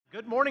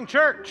Good morning,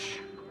 church.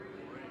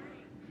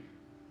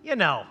 You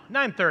know,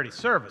 9:30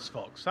 service,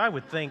 folks. I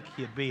would think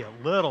you'd be a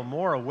little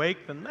more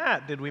awake than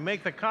that. Did we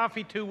make the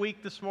coffee too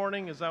weak this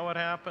morning? Is that what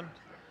happened?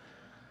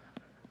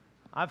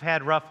 I've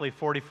had roughly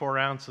 44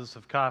 ounces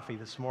of coffee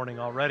this morning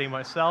already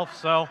myself,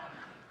 so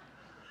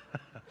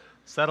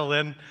settle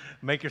in,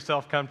 make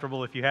yourself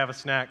comfortable. If you have a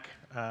snack,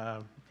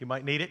 you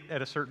might need it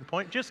at a certain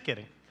point. Just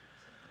kidding.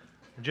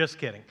 Just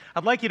kidding.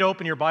 I'd like you to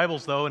open your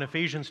Bibles, though, in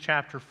Ephesians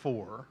chapter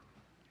 4.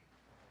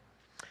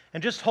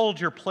 And just hold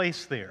your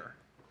place there.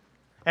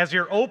 As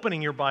you're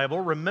opening your Bible,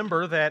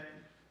 remember that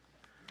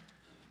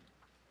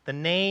the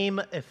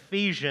name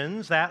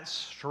Ephesians, that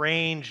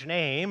strange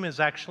name, is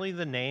actually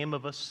the name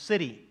of a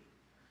city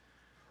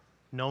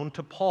known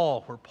to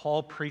Paul, where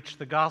Paul preached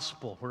the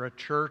gospel, where a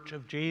church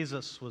of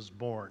Jesus was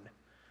born.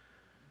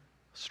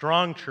 A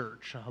strong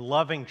church, a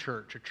loving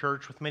church, a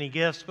church with many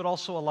gifts, but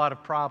also a lot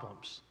of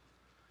problems.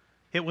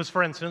 It was,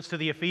 for instance, to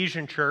the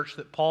Ephesian church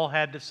that Paul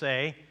had to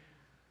say,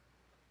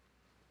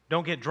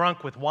 don't get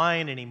drunk with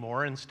wine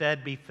anymore.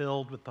 Instead, be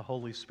filled with the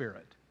Holy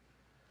Spirit.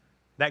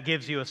 That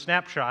gives you a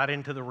snapshot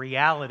into the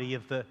reality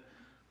of the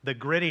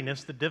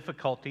grittiness, the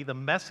difficulty, the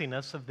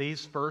messiness of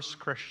these first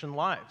Christian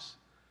lives.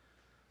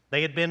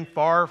 They had been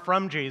far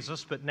from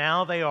Jesus, but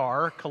now they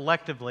are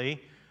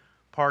collectively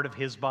part of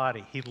His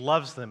body. He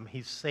loves them.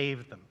 He's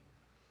saved them.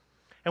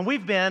 And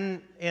we've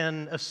been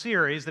in a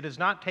series that has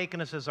not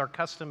taken us, as our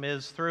custom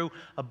is, through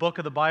a book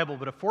of the Bible,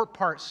 but a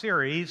 4-part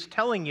series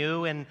telling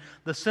you in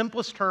the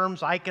simplest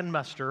terms I can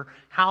muster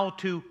how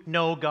to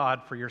know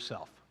God for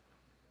yourself.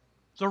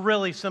 It's a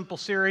really simple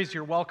series.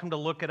 You're welcome to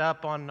look it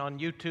up on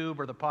YouTube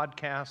or the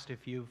podcast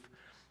if you've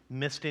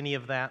missed any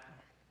of that.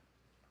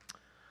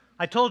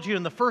 I told you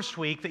in the first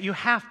week that you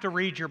have to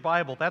read your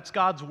Bible. That's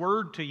God's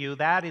word to you.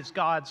 That is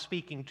God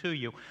speaking to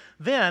you.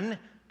 Then,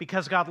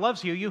 because God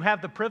loves you, you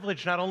have the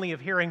privilege not only of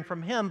hearing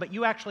from Him, but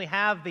you actually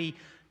have the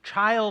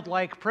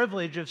childlike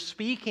privilege of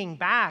speaking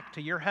back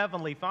to your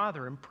Heavenly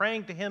Father and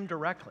praying to Him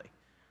directly.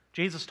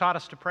 Jesus taught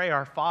us to pray,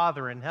 Our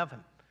Father in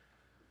heaven.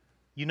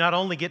 You not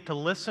only get to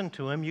listen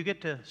to Him, you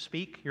get to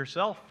speak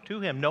yourself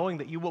to Him, knowing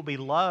that you will be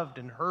loved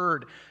and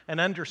heard and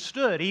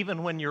understood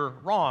even when you're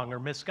wrong or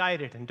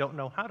misguided and don't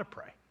know how to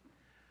pray.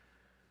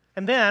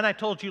 And then I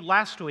told you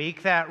last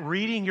week that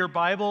reading your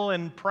Bible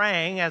and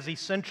praying, as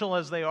essential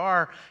as they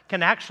are,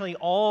 can actually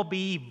all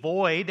be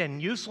void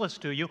and useless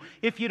to you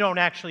if you don't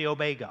actually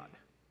obey God.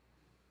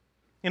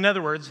 In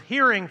other words,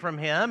 hearing from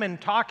Him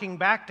and talking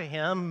back to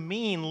Him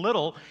mean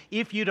little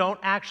if you don't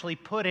actually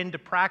put into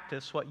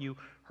practice what you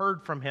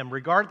heard from Him.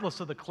 Regardless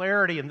of the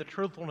clarity and the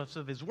truthfulness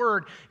of His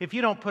Word, if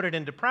you don't put it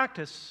into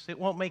practice, it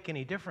won't make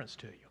any difference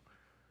to you.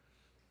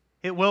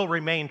 It will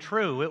remain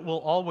true. It will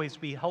always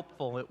be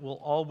helpful. It will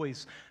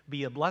always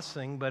be a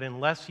blessing. But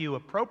unless you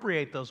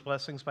appropriate those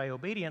blessings by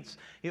obedience,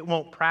 it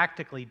won't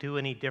practically do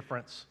any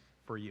difference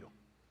for you.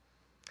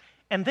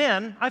 And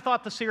then I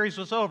thought the series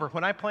was over.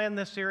 When I planned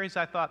this series,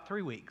 I thought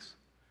 3 weeks.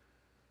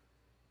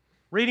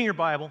 Reading your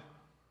Bible,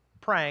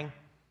 praying,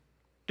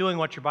 doing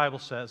what your Bible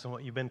says and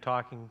what you've been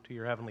talking to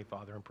your Heavenly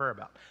Father in prayer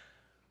about.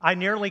 I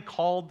nearly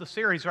called the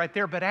series right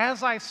there, but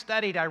as I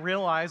studied, I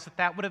realized that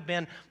that would have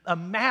been a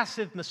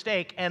massive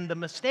mistake, and the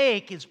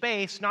mistake is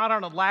based not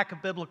on a lack of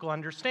biblical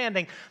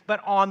understanding, but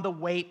on the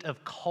weight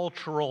of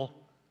cultural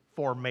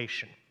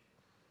formation.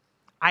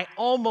 I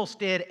almost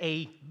did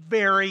a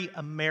very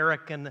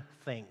American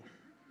thing.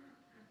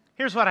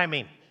 Here's what I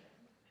mean.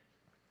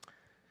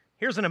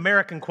 Here's an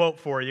American quote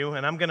for you,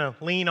 and I'm going to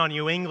lean on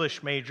you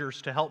English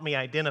majors to help me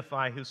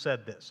identify who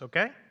said this,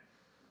 okay?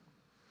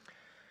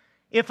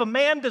 If a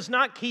man does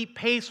not keep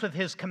pace with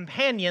his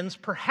companions,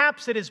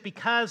 perhaps it is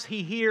because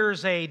he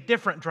hears a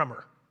different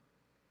drummer.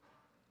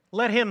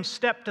 Let him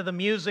step to the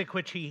music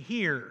which he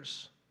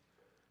hears,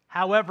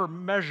 however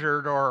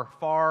measured or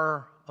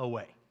far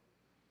away.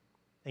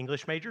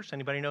 English majors,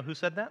 anybody know who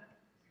said that?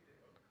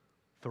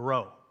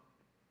 Thoreau.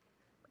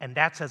 And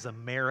that's as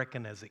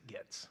American as it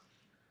gets.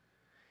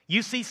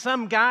 You see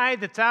some guy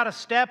that's out of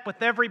step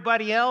with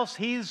everybody else,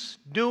 he's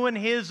doing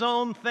his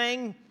own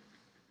thing.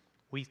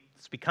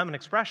 It's become an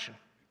expression.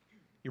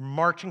 You're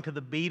marching to the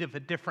beat of a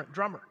different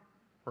drummer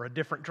or a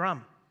different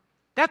drum.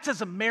 That's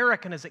as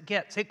American as it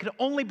gets. It could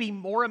only be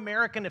more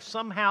American if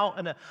somehow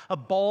a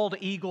bald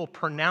eagle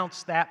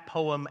pronounced that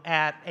poem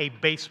at a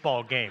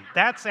baseball game.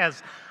 That's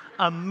as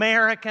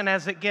American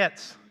as it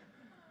gets.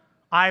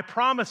 I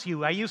promise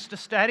you, I used to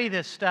study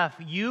this stuff.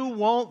 You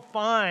won't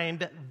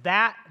find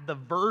the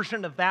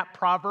version of that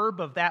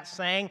proverb, of that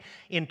saying,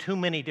 in too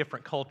many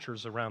different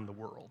cultures around the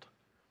world.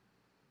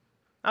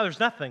 Now,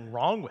 there's nothing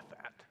wrong with that.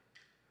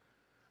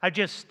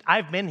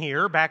 I've been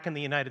here back in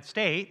the United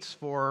States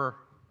for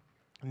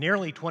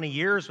nearly 20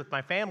 years with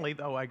my family,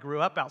 though I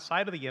grew up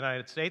outside of the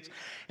United States,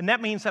 and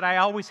that means that I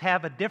always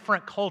have a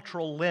different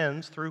cultural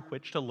lens through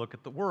which to look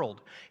at the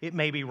world. It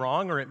may be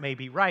wrong or it may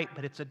be right,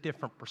 but it's a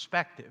different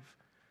perspective.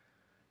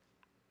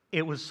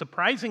 It was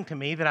surprising to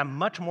me that I'm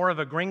much more of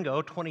a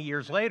gringo 20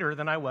 years later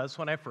than I was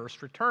when I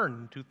first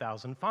returned in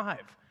 2005.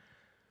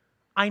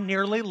 I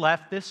nearly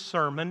left this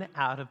sermon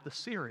out of the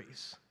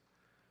series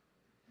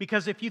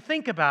Because if you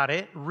think about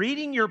it,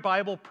 reading your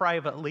Bible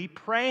privately,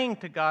 praying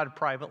to God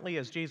privately,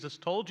 as Jesus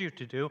told you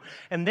to do,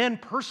 and then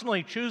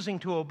personally choosing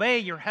to obey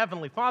your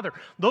Heavenly Father,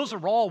 those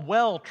are all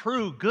well,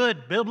 true,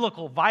 good,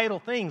 biblical, vital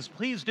things.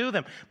 Please do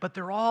them. But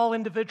they're all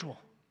individual.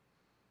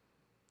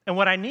 And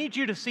what I need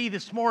you to see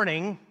this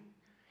morning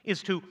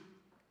is to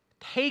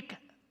take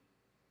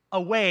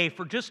away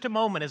for just a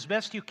moment, as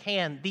best you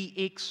can,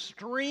 the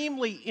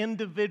extremely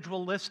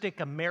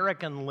individualistic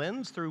American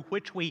lens through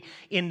which we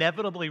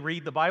inevitably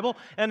read the Bible,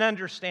 and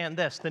understand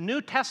this. The New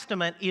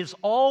Testament is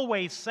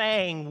always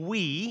saying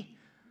we,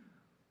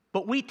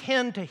 but we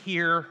tend to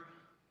hear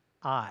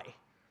I.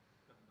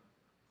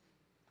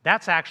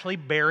 That's actually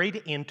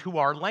buried into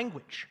our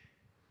language.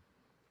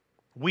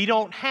 We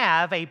don't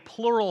have a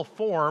plural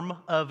form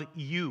of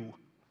you.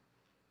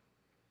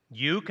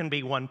 You can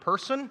be one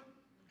person,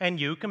 and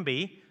you can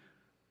be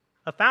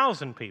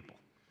 1,000 people.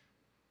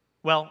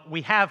 Well,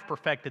 we have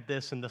perfected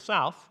this in the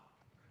South.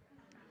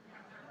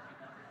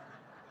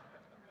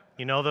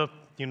 You know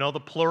the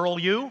plural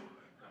you?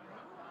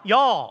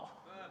 Y'all.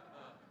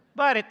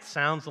 But it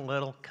sounds a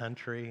little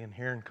country, and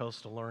here in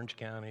coastal Orange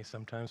County,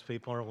 sometimes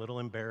people are a little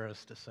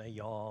embarrassed to say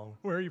y'all.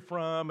 Where are you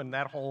from? And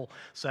that whole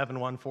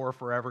 714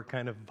 forever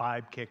kind of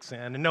vibe kicks in,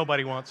 and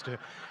nobody wants to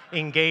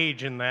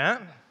engage in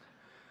that.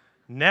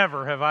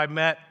 Never have I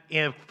met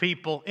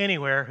people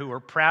anywhere who are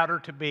prouder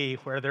to be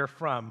where they're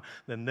from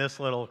than this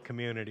little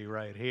community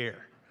right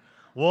here.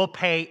 We'll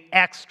pay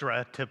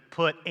extra to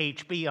put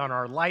HB on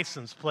our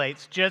license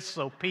plates just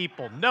so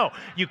people know.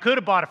 You could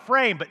have bought a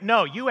frame, but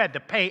no, you had to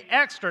pay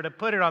extra to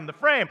put it on the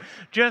frame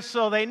just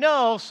so they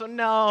know. So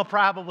no,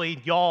 probably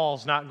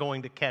y'all's not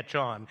going to catch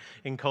on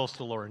in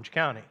coastal Orange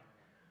County.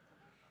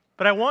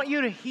 But I want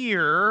you to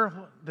hear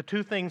the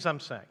two things I'm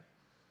saying.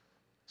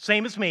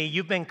 Same as me,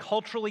 you've been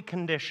culturally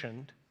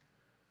conditioned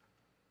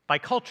by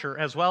culture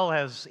as well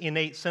as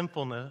innate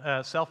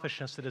sinfulness,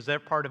 selfishness that is a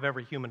part of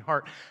every human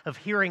heart, of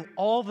hearing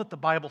all that the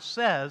Bible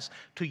says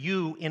to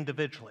you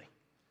individually.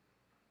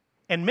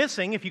 And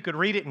missing, if you could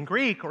read it in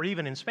Greek or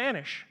even in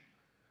Spanish,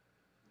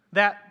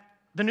 that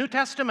the New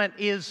Testament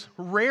is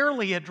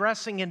rarely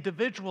addressing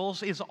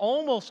individuals, is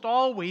almost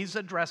always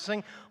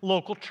addressing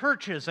local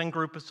churches and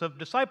groups of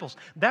disciples.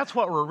 That's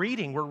what we're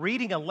reading. We're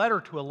reading a letter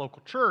to a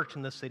local church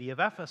in the city of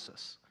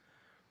Ephesus.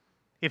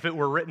 If it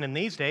were written in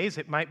these days,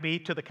 it might be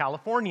to the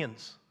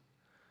Californians.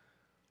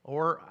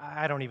 Or,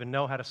 I don't even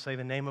know how to say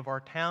the name of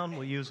our town.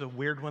 We'll use a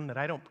weird one that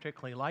I don't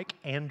particularly like,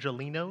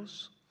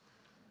 Angelinos.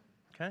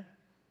 Okay?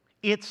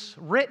 It's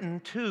written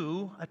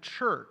to a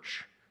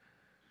church.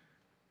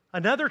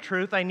 Another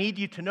truth I need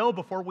you to know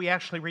before we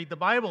actually read the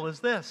Bible is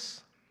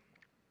this.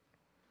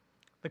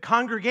 The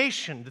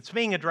congregation that's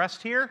being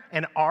addressed here,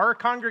 and our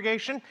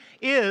congregation,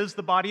 is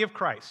the body of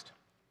Christ.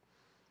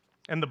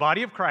 And the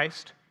body of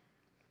Christ,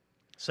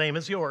 same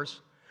as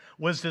yours,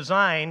 was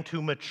designed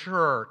to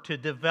mature, to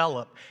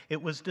develop.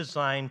 It was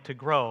designed to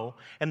grow.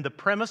 And the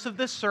premise of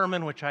this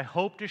sermon, which I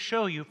hope to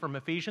show you from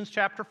Ephesians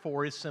chapter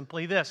 4, is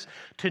simply this.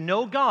 To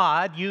know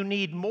God, you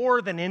need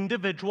more than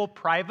individual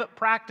private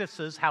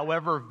practices,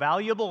 however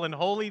valuable and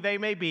holy they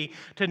may be.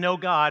 To know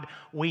God,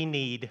 we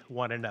need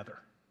one another.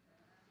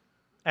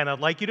 And I'd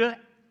like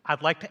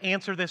to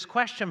answer this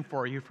question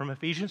for you from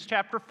Ephesians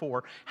chapter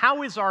 4.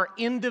 How is our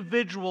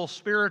individual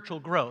spiritual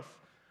growth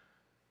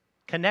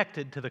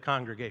connected to the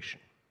congregation?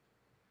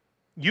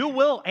 You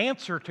will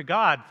answer to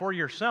God for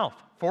yourself,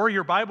 for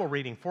your Bible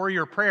reading, for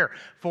your prayer,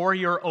 for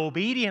your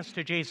obedience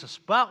to Jesus.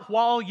 But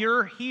while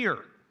you're here,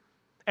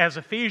 as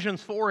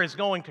Ephesians 4 is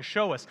going to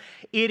show us,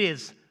 it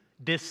is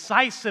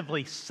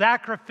decisively,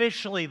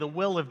 sacrificially the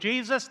will of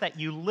Jesus that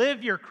you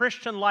live your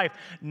Christian life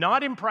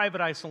not in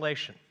private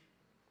isolation,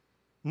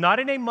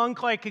 not in a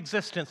monk-like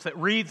existence that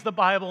reads the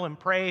Bible and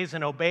prays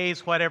and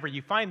obeys whatever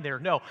you find there.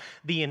 No,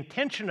 the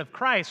intention of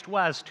Christ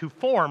was to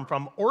form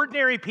from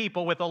ordinary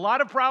people with a lot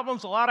of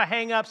problems, a lot of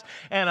hang-ups,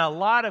 and a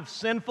lot of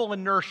sinful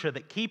inertia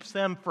that keeps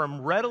them from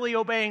readily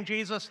obeying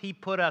Jesus. He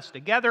put us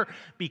together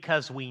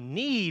because we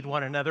need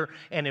one another,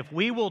 and if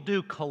we will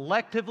do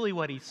collectively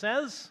what He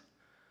says,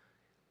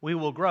 we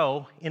will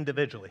grow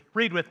individually.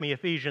 Read with me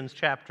Ephesians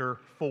chapter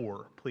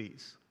 4,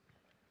 please.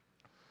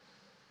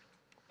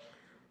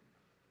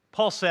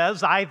 Paul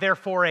says, I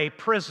therefore a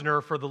prisoner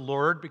for the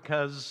Lord,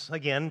 because,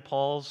 again,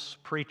 Paul's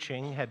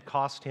preaching had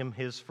cost him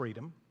his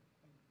freedom.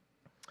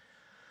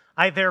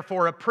 I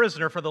therefore a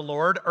prisoner for the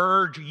Lord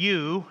urge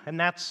you, and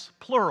that's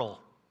plural,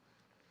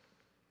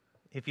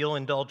 if you'll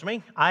indulge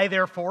me. I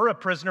therefore a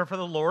prisoner for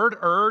the Lord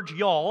urge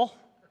y'all.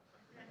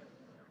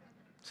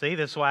 See,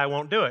 this is why I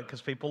won't do it,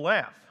 because people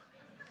laugh.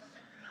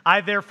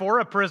 I therefore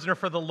a prisoner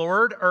for the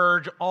Lord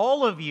urge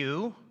all of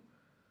you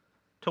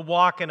to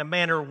walk in a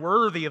manner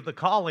worthy of the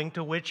calling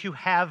to which you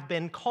have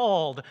been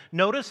called.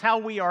 Notice how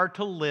we are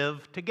to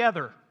live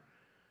together.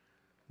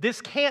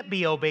 This can't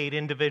be obeyed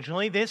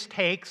individually. This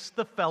takes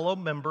the fellow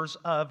members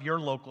of your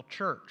local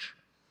church.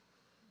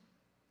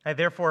 I,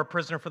 therefore, a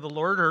prisoner for the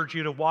Lord, urge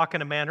you to walk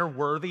in a manner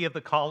worthy of the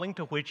calling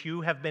to which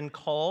you have been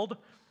called,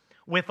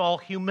 with all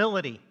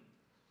humility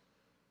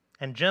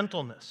and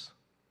gentleness,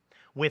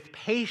 with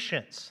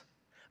patience,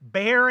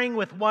 bearing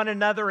with one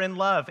another in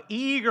love,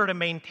 eager to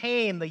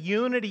maintain the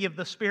unity of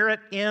the Spirit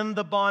in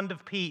the bond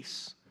of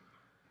peace.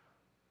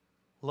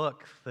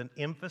 Look, the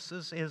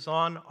emphasis is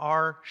on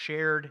our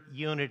shared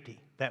unity,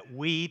 that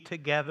we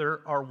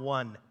together are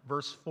one.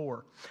 Verse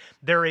 4,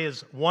 there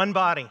is one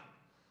body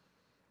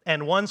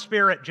and one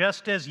Spirit,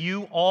 just as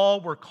you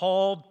all were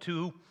called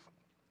to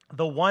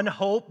the one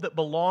hope that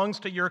belongs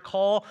to your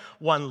call,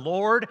 one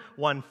Lord,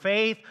 one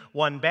faith,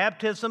 one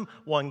baptism,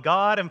 one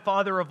God and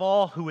Father of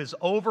all, who is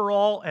over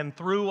all and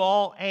through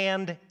all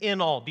and in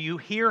all. Do you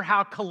hear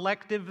how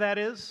collective that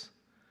is?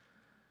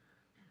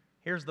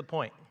 Here's the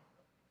point.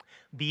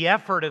 The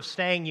effort of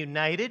staying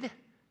united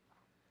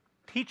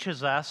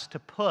teaches us to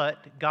put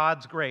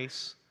God's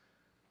grace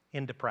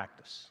into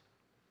practice.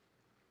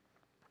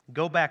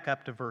 Go back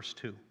up to verse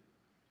 2.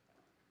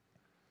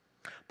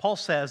 Paul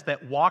says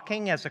that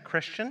walking as a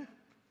Christian,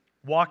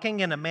 walking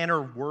in a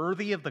manner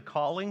worthy of the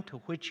calling to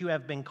which you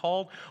have been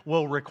called,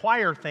 will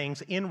require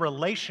things in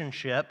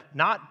relationship,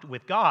 not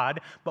with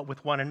God, but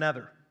with one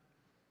another.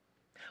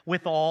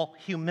 With all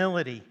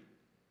humility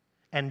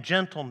and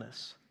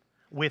gentleness,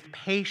 with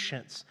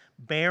patience,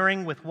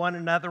 bearing with one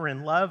another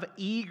in love,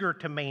 eager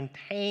to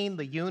maintain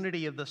the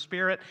unity of the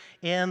Spirit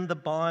in the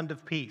bond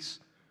of peace.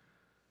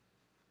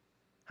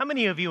 How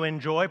many of you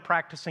enjoy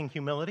practicing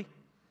humility?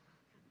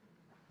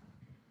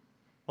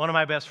 One of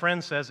my best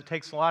friends says it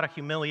takes a lot of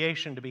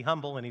humiliation to be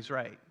humble, and he's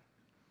right.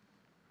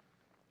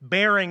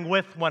 Bearing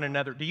with one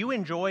another. Do you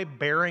enjoy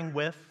bearing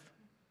with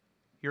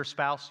your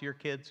spouse, your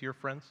kids, your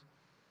friends?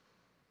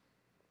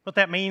 What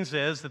that means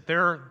is that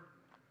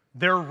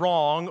they're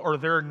wrong, or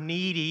they're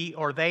needy,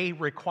 or they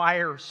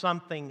require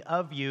something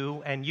of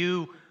you, and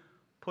you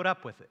put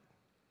up with it.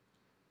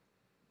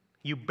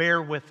 You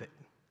bear with it.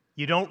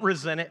 You don't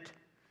resent it.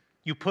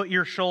 You put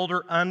your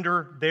shoulder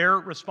under their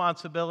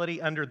responsibility,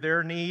 under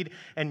their need,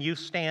 and you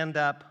stand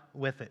up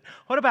with it.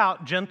 What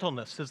about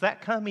gentleness? Does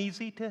that come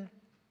easy to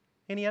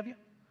any of you?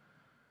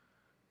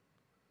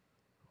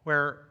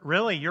 Where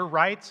really your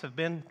rights have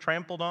been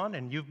trampled on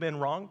and you've been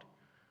wronged?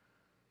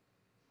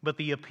 But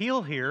the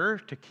appeal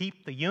here to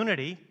keep the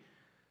unity,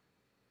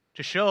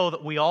 to show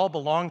that we all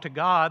belong to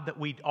God, that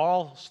we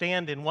all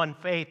stand in one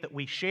faith, that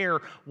we share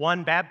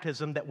one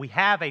baptism, that we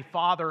have a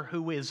Father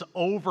who is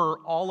over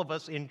all of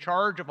us, in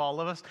charge of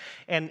all of us,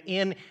 and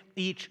in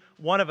each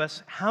one of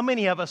us. How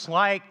many of us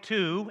like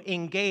to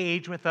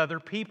engage with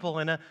other people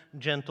in a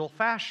gentle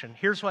fashion?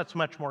 Here's what's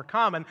much more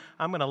common.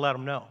 I'm going to let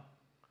them know.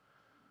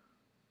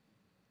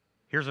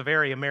 Here's a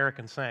very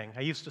American saying.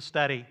 I used to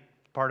study,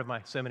 part of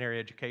my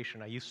seminary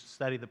education, I used to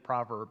study the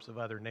proverbs of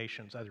other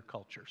nations, other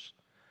cultures.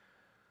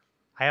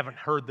 I haven't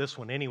heard this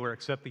one anywhere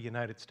except the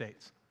United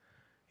States.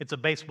 It's a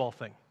baseball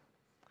thing.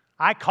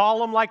 I call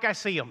them like I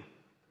see them.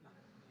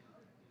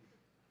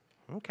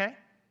 Okay.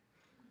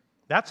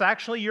 That's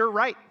actually your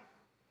right.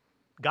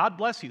 God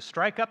bless you.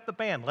 Strike up the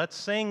band. Let's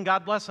sing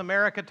God Bless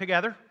America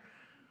together.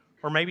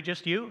 Or maybe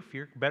just you, if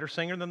you're a better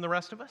singer than the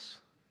rest of us.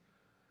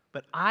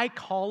 But I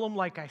call them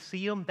like I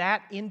see them.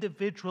 That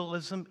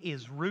individualism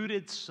is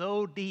rooted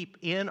so deep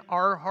in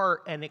our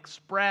heart and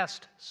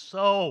expressed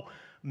so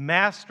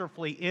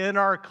masterfully in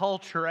our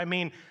culture. I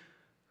mean,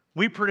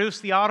 we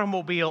produced the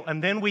automobile,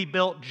 and then we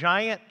built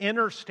giant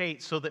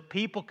interstates so that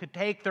people could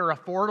take their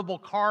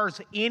affordable cars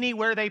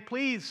anywhere they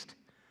pleased.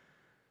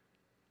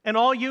 And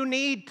all you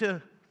need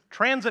to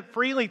transit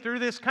freely through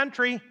this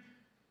country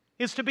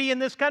is to be in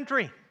this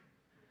country.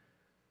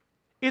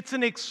 It's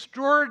an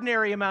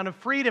extraordinary amount of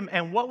freedom,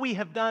 and what we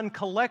have done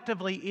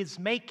collectively is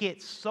make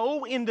it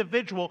so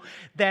individual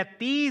that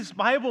these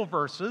Bible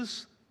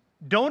verses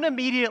don't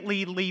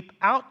immediately leap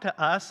out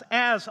to us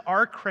as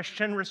our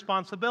Christian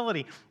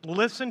responsibility.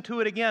 Listen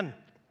to it again.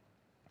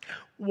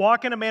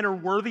 Walk in a manner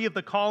worthy of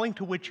the calling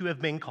to which you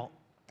have been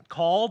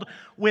called,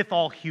 with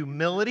all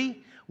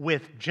humility,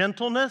 with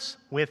gentleness,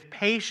 with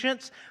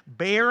patience,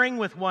 bearing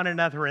with one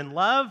another in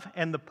love,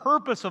 and the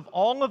purpose of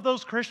all of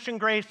those Christian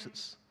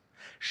graces,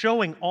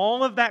 showing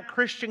all of that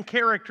Christian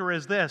character,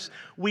 is this: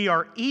 we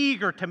are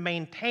eager to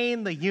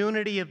maintain the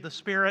unity of the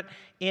Spirit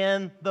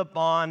in the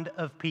bond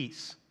of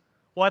peace.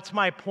 What's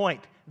my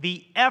point?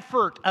 The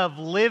effort of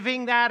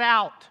living that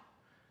out,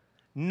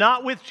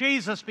 not with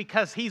Jesus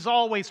because He's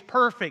always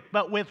perfect,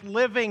 but with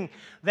living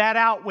that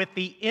out with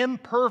the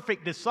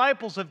imperfect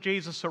disciples of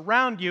Jesus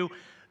around you,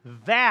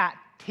 that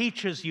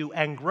teaches you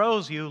and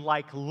grows you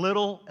like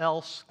little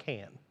else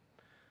can.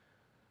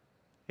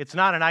 It's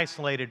not an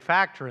isolated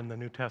factor in the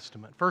New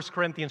Testament. 1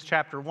 Corinthians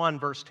chapter 1,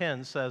 verse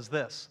 10 says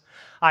this: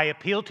 I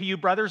appeal to you,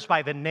 brothers,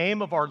 by the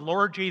name of our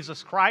Lord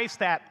Jesus Christ,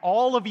 that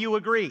all of you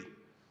agree.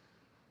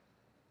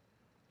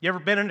 You ever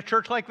been in a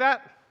church like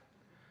that?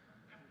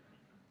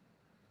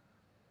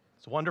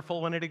 It's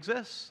wonderful when it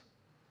exists.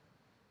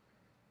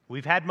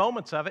 We've had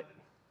moments of it.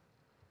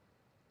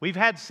 We've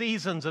had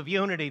seasons of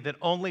unity that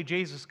only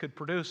Jesus could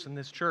produce in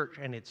this church,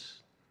 and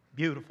it's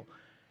beautiful.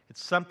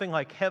 It's something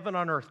like heaven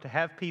on earth to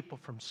have people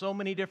from so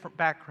many different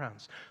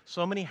backgrounds,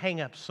 so many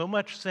hang-ups, so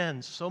much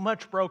sin, so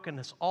much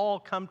brokenness, all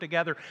come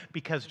together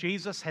because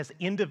Jesus has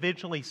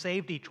individually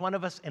saved each one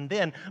of us and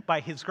then, by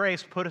His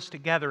grace, put us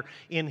together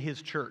in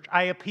His church.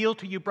 I appeal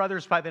to you,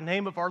 brothers, by the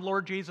name of our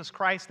Lord Jesus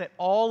Christ, that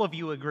all of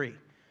you agree,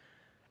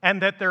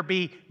 and that there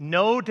be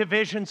no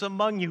divisions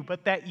among you,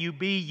 but that you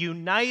be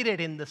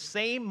united in the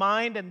same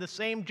mind and the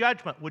same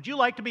judgment. Would you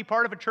like to be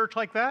part of a church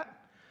like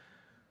that?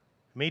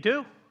 Me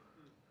too.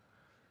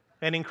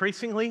 And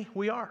increasingly,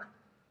 we are.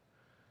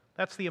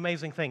 That's the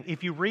amazing thing.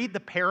 If you read the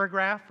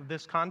paragraph of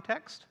this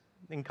context,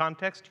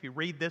 if you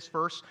read this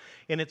verse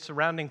in its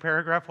surrounding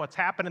paragraph, what's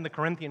happened in the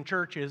Corinthian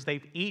church is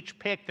they've each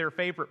picked their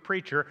favorite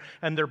preacher,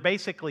 and they're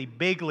basically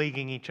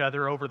big-leaguing each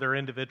other over their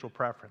individual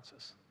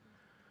preferences.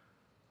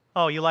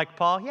 Oh, you like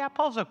Paul? Yeah,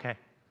 Paul's okay.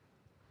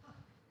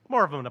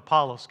 More of an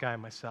Apollos guy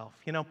myself.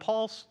 You know,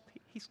 Paul's,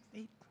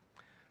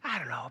 I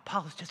don't know,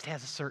 Apollos just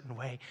has a certain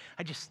way.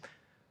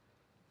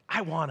 I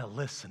want to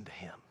listen to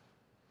him.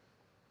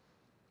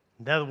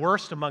 The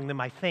worst among them,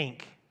 I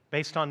think,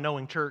 based on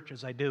knowing church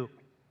as I do,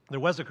 there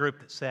was a group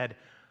that said,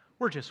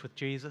 we're just with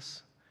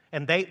Jesus.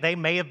 And they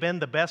may have been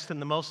the best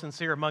and the most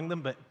sincere among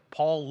them, but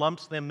Paul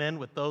lumps them in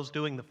with those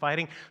doing the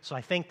fighting. So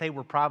I think they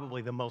were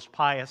probably the most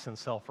pious and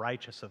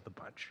self-righteous of the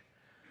bunch.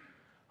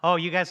 Oh,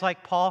 you guys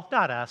like Paul?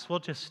 Not us. We'll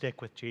just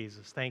stick with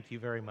Jesus. Thank you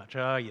very much.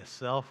 Oh, you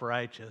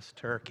self-righteous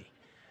turkey.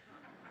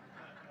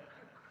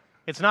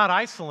 It's not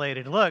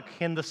isolated. Look,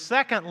 in the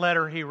second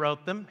letter he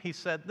wrote them, he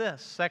said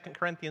this, 2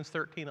 Corinthians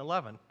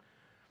 13:11.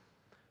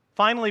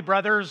 Finally,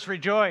 brothers,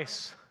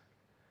 rejoice.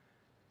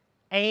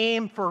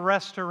 Aim for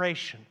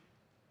restoration.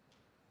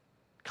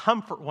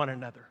 Comfort one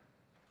another.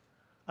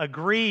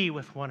 Agree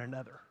with one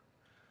another.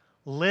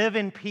 Live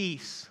in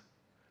peace.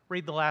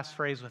 Read the last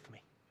phrase with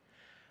me.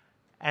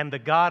 And the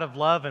God of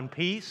love and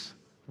peace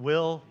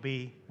will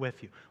be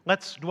with you.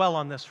 Let's dwell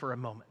on this for a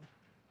moment.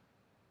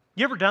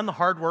 You ever done the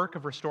hard work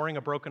of restoring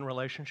a broken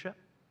relationship?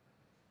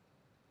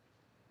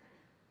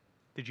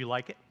 Did you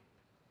like it?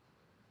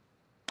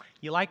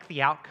 You like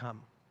the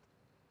outcome.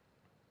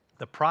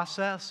 The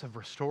process of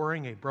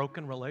restoring a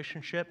broken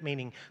relationship,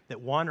 meaning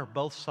that one or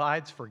both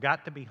sides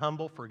forgot to be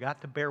humble, forgot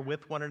to bear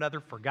with one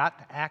another, forgot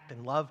to act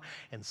in love,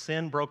 and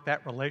sin broke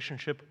that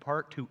relationship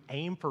apart. To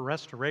aim for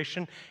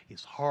restoration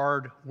is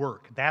hard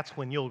work. That's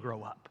when you'll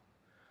grow up.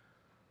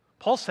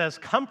 Paul says,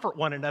 comfort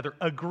one another,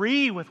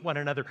 agree with one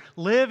another,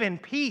 live in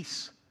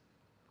peace.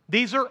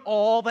 These are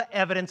all the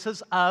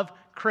evidences of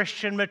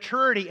Christian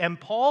maturity. And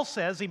Paul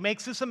says, he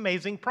makes this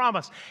amazing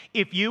promise.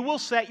 If you will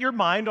set your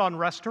mind on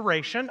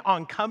restoration,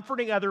 on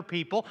comforting other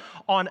people,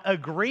 on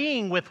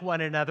agreeing with one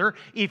another,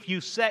 if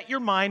you set your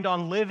mind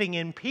on living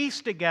in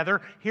peace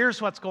together,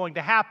 here's what's going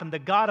to happen. The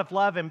God of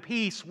love and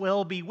peace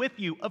will be with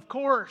you. Of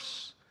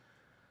course.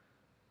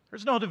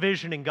 There's no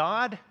division in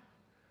God.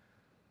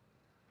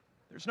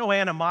 There's no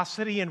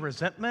animosity and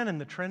resentment in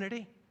the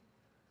Trinity.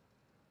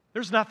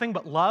 There's nothing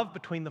but love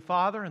between the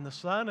Father and the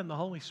Son and the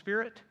Holy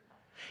Spirit.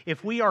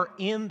 If we are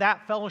in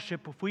that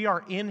fellowship, if we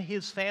are in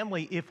His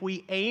family, if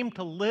we aim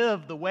to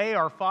live the way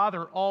our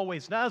Father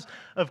always does,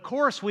 of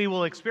course we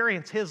will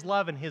experience His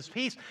love and His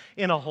peace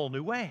in a whole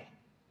new way.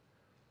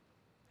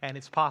 And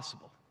it's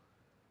possible.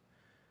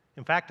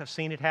 In fact, I've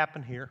seen it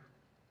happen here.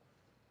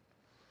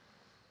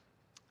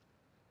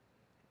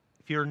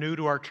 If you're new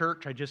to our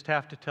church, I just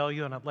have to tell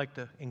you, and I'd like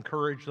to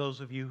encourage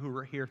those of you who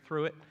are here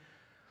through it,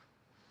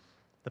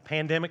 the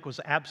pandemic was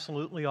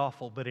absolutely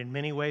awful, but in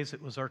many ways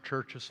it was our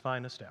church's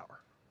finest hour.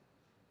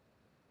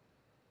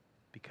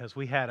 Because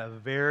we had a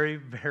very,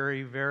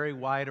 very, very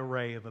wide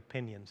array of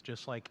opinions,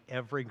 just like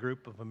every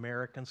group of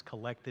Americans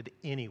collected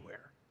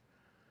anywhere.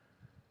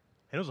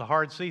 And it was a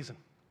hard season.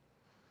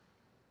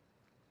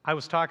 I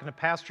was talking to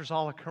pastors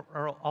all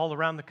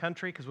around the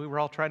country because we were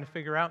all trying to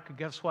figure out,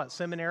 guess what,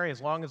 seminary,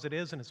 as long as it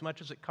is and as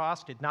much as it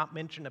costs, did not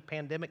mention a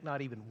pandemic, not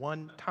even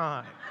one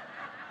time.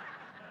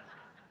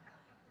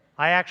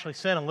 I actually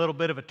sent a little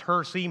bit of a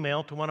terse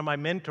email to one of my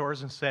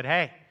mentors and said,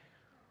 hey,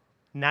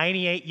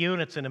 98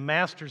 units in a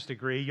master's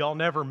degree, y'all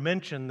never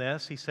mentioned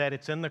this. He said,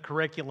 it's in the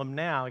curriculum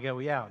now. I go,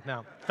 yeah,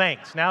 now,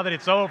 thanks. Now that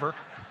it's over,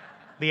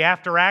 the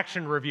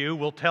after-action review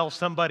will tell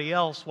somebody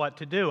else what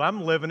to do.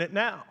 I'm living it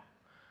now.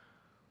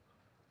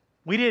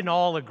 We didn't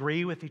all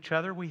agree with each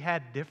other. We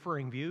had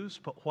differing views,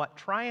 but what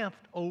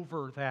triumphed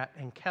over that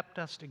and kept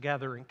us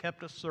together and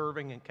kept us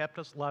serving and kept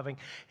us loving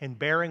and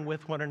bearing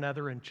with one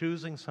another and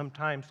choosing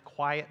sometimes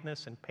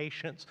quietness and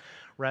patience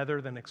rather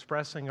than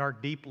expressing our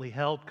deeply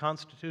held,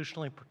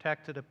 constitutionally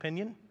protected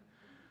opinion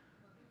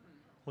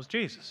was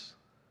Jesus.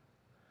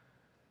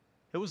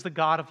 It was the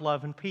God of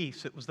love and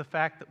peace. It was the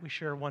fact that we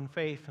share one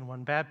faith and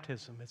one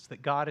baptism. It's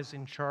that God is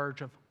in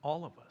charge of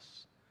all of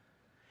us.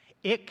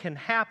 It can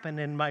happen,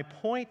 and my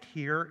point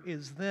here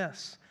is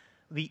this.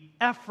 The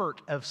effort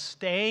of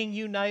staying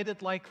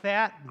united like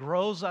that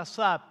grows us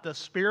up. The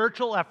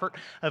spiritual effort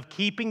of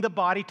keeping the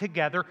body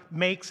together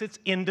makes its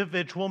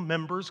individual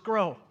members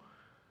grow.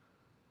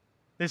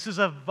 This is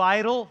a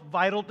vital,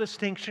 vital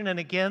distinction, and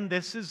again,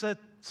 this is a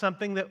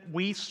something that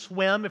we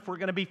swim. If we're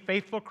going to be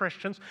faithful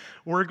Christians,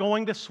 we're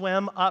going to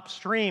swim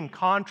upstream,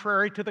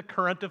 contrary to the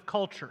current of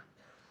culture.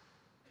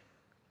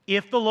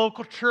 If the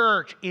local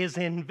church is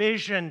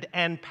envisioned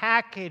and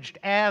packaged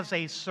as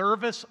a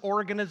service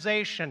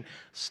organization,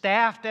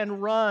 staffed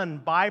and run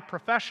by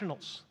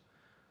professionals,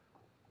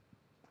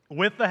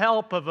 with the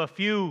help of a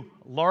few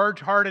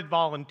large-hearted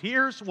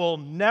volunteers, we'll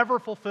never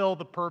fulfill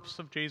the purpose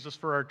of Jesus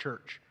for our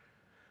church.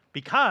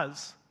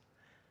 Because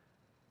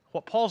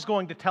what Paul's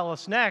going to tell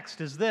us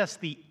next is this: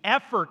 the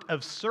effort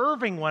of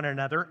serving one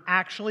another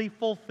actually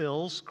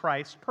fulfills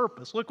Christ's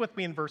purpose. Look with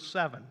me in verse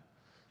 7.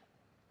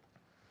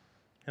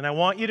 And I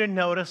want you to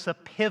notice a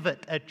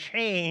pivot, a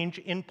change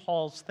in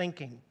Paul's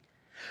thinking.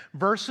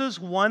 Verses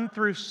 1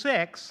 through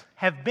 6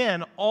 have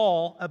been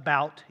all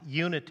about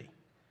unity.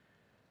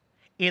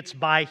 It's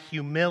by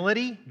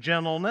humility,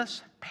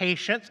 gentleness,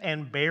 patience,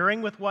 and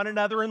bearing with one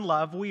another in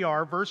love we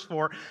are, verse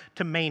 4,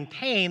 to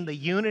maintain the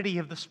unity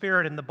of the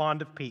Spirit in the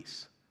bond of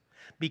peace.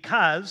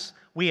 Because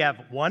we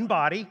have one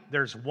body,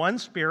 there's one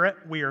Spirit,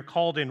 we are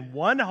called in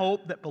one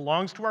hope that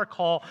belongs to our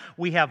call,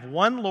 we have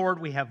one Lord,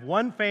 we have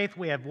one faith,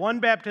 we have one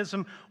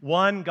baptism,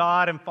 one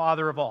God and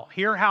Father of all.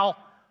 Hear how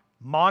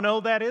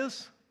mono that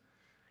is?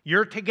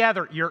 You're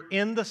together. You're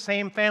in the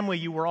same family.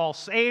 You were all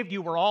saved.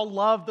 You were all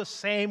loved the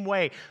same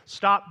way.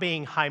 Stop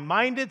being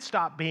high-minded.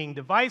 Stop being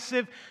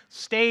divisive.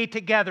 Stay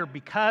together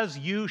because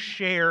you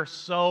share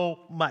so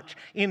much.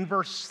 In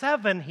verse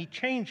 7, he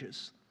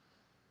changes.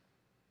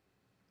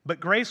 But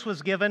grace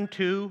was given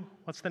to,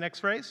 what's the next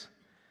phrase?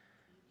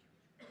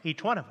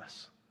 Each one of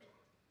us.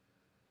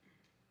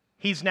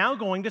 He's now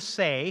going to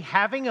say,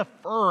 having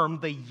affirmed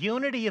the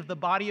unity of the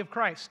body of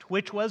Christ,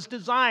 which was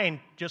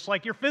designed, just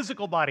like your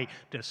physical body,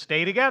 to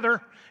stay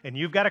together, and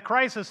you've got a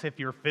crisis if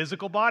your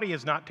physical body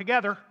is not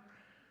together.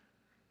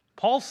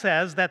 Paul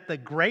says that the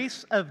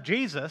grace of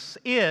Jesus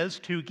is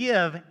to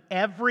give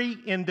every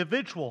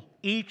individual,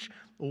 each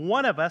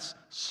one of us,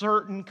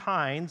 certain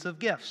kinds of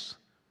gifts,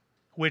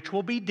 which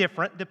will be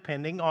different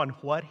depending on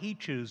what he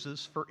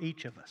chooses for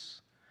each of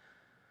us.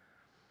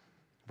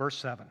 Verse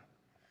 7.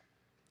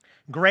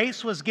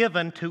 Grace was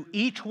given to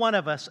each one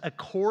of us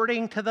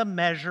according to the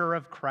measure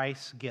of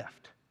Christ's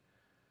gift.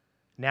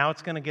 Now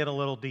it's going to get a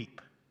little deep.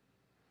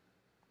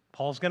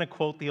 Paul's going to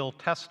quote the Old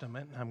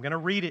Testament. I'm going to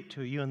read it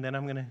to you, and then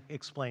I'm going to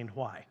explain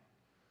why.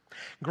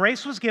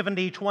 Grace was given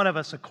to each one of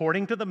us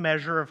according to the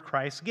measure of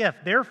Christ's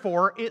gift.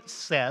 Therefore, it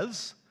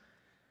says,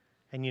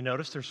 and you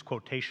notice there's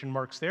quotation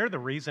marks there. The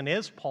reason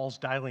is Paul's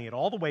dialing it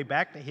all the way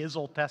back to his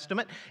Old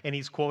Testament, and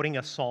he's quoting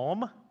a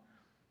psalm.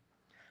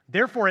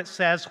 Therefore it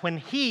says, when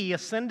he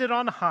ascended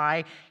on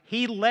high,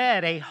 he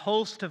led a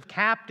host of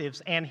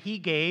captives, and he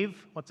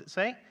gave, what's it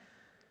say?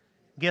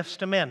 Gifts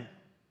to men.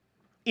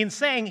 In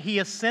saying he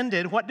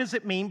ascended, what does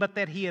it mean but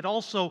that he had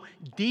also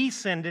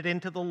descended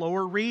into the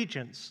lower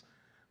regions,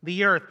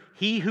 the earth?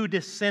 He who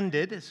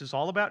descended, this is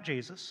all about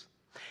Jesus,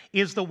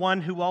 is the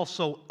one who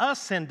also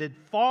ascended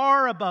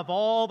far above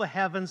all the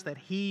heavens that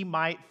he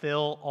might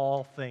fill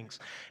all things.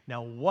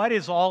 Now, what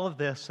is all of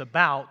this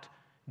about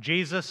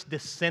Jesus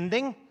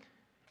descending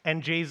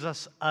and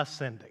Jesus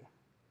ascending?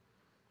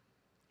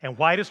 And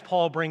why does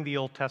Paul bring the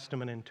Old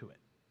Testament into it?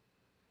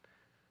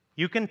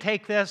 You can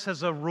take this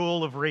as a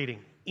rule of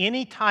reading.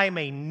 Anytime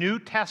a New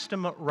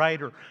Testament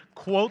writer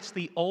quotes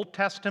the Old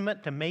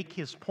Testament to make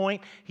his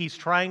point, he's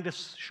trying to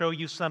show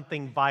you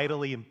something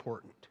vitally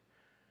important.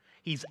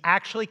 He's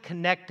actually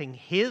connecting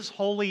his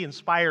holy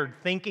inspired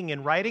thinking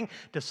and writing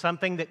to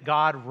something that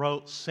God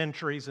wrote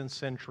centuries and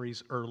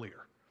centuries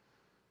earlier.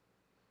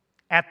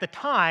 At the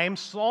time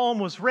Psalm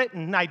was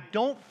written, I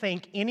don't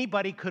think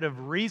anybody could have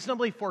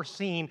reasonably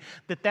foreseen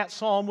that that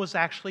psalm was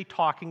actually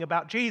talking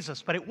about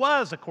Jesus, but it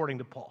was, according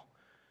to Paul.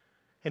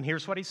 And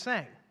here's what he's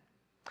saying.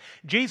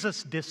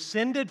 Jesus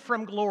descended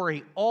from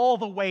glory all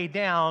the way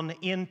down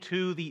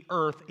into the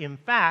earth. In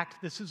fact,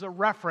 this is a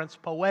reference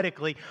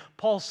poetically.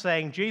 Paul's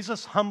saying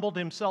Jesus humbled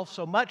himself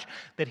so much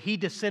that he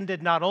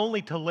descended not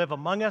only to live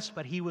among us,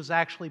 but he was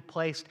actually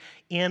placed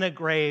in a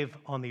grave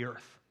on the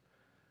earth.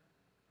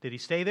 Did he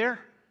stay there?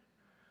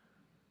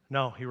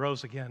 No, he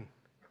rose again.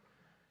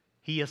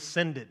 He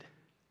ascended.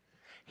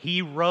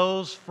 He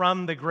rose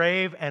from the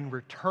grave and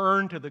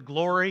returned to the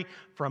glory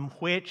from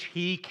which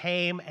he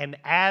came. And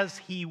as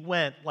he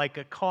went, like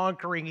a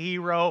conquering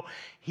hero,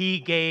 he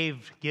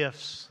gave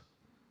gifts.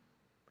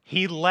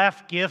 He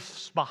left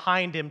gifts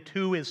behind him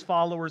to his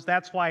followers.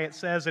 That's why it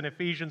says in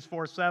Ephesians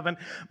 4:7,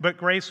 but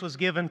grace was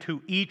given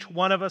to each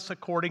one of us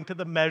according to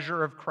the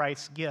measure of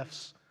Christ's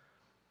gifts.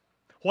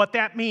 What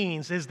that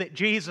means is that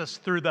Jesus,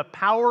 through the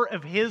power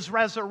of his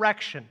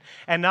resurrection,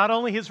 and not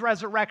only his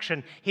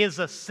resurrection, his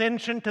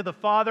ascension to the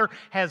Father,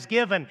 has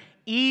given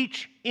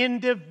each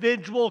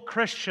individual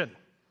Christian,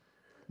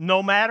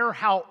 no matter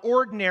how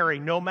ordinary,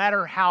 no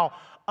matter how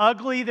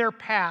ugly their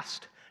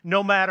past,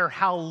 no matter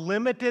how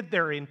limited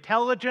their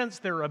intelligence,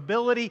 their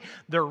ability,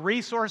 their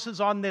resources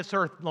on this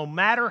earth, no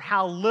matter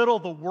how little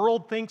the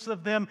world thinks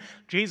of them,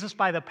 Jesus,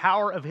 by the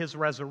power of his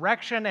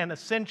resurrection and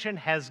ascension,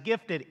 has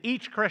gifted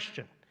each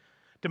Christian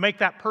to make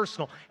that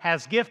personal,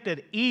 has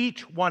gifted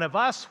each one of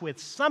us with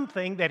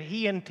something that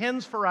He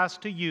intends for us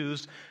to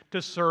use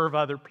to serve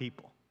other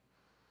people.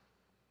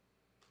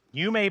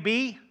 You may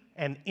be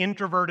an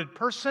introverted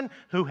person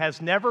who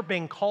has never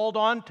been called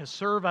on to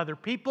serve other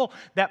people.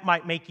 That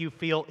might make you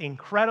feel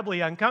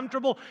incredibly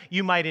uncomfortable.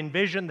 You might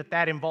envision that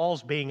that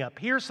involves being up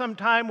here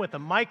sometime with a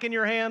mic in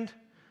your hand.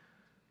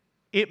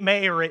 It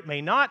may or it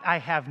may not. I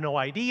have no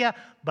idea.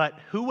 But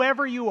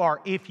whoever you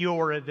are, if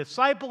you're a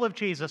disciple of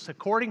Jesus,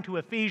 according to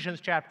Ephesians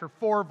chapter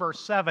 4,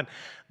 verse 7,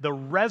 the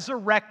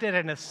resurrected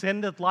and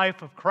ascended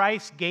life of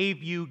Christ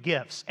gave you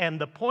gifts. And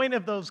the point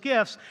of those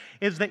gifts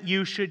is that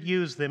you should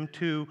use them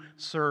to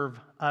serve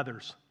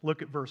others.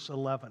 Look at verse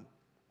 11.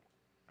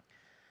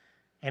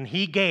 And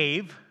He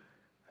gave,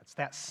 that's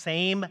that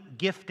same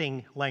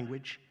gifting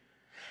language,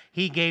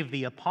 He gave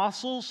the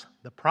apostles,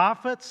 the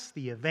prophets,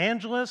 the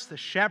evangelists, the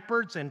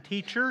shepherds, and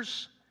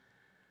teachers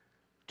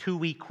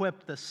to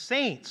equip the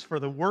saints for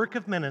the work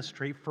of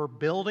ministry for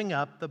building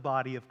up the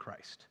body of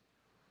Christ.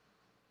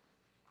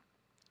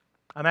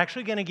 I'm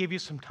actually going to give you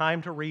some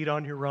time to read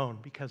on your own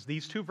because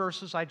these two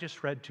verses I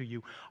just read to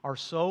you are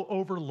so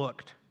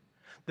overlooked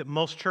that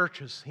most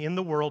churches in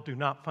the world do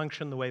not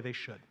function the way they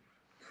should.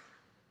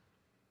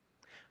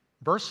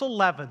 Verse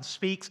 11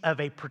 speaks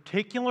of a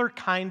particular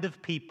kind of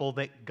people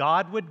that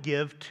God would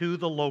give to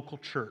the local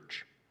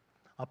church.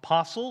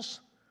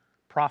 Apostles,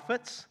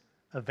 prophets,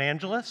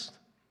 evangelists,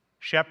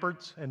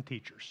 shepherds, and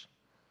teachers.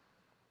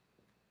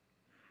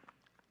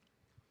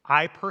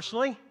 I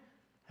personally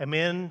am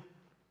in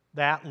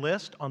that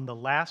list on the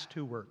last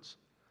two words.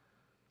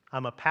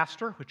 I'm a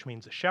pastor, which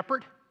means a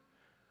shepherd,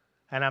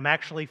 and I'm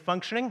actually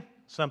functioning,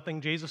 something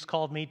Jesus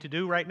called me to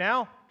do right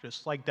now,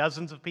 just like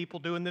dozens of people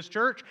do in this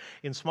church,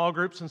 in small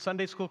groups and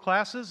Sunday school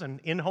classes and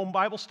in-home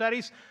Bible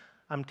studies.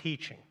 I'm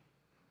teaching.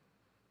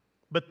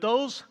 But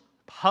those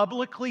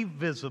publicly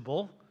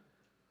visible,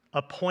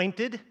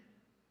 appointed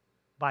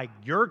by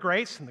your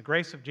grace and the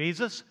grace of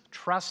Jesus,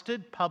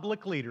 trusted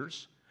public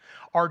leaders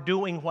are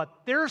doing what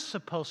they're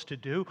supposed to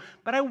do.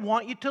 But I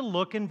want you to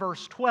look in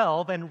verse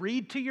 12 and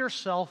read to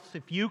yourself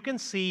if you can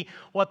see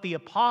what the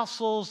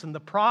apostles and the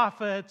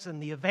prophets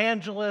and the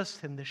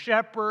evangelists and the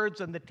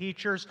shepherds and the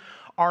teachers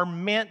are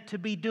meant to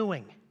be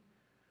doing.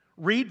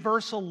 Read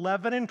verse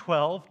 11 and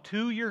 12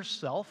 to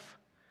yourself,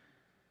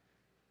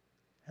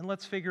 and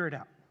let's figure it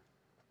out.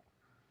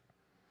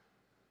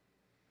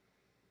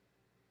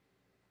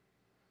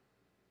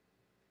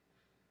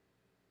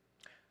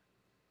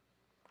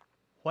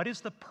 What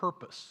is the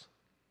purpose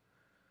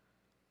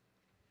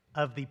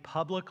of the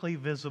publicly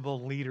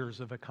visible leaders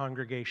of a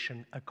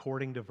congregation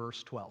according to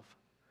verse 12?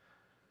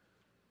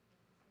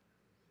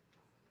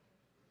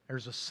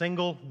 There's a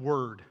single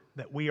word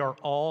that we are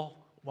all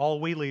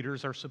we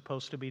leaders are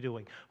supposed to be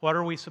doing. What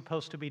are we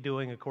supposed to be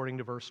doing according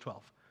to verse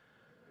 12?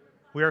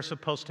 We are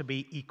supposed to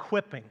be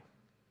equipping.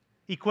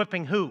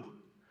 Equipping who?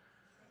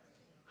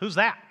 Who's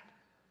that?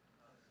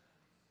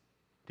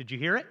 Did you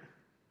hear it?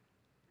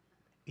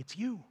 It's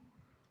you.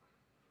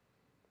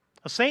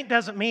 A saint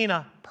doesn't mean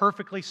a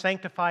perfectly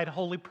sanctified,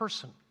 holy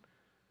person.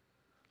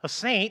 A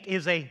saint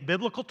is a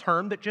biblical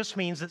term that just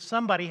means that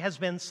somebody has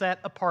been set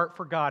apart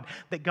for God,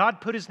 that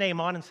God put His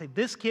name on and said,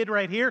 this kid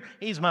right here,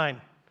 he's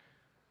mine.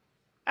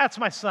 That's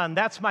my son,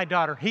 that's my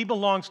daughter, he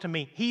belongs to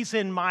me, he's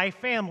in my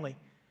family.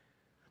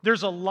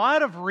 There's a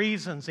lot of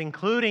reasons,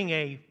 including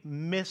a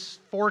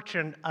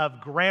misfortune of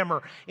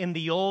grammar in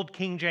the old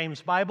King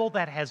James Bible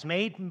that has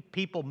made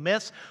people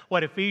miss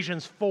what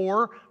Ephesians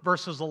 4,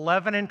 verses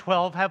 11 and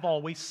 12 have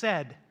always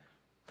said.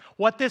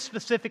 What this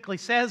specifically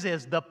says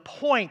is the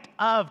point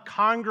of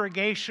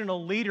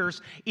congregational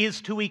leaders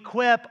is to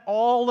equip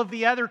all of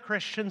the other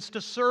Christians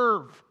to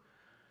serve.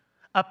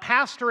 A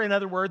pastor, in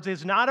other words,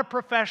 is not a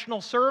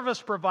professional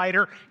service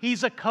provider.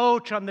 He's a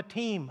coach on the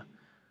team.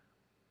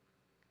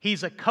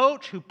 He's a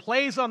coach who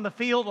plays on the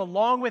field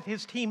along with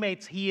his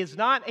teammates. He is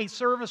not a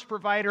service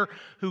provider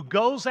who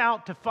goes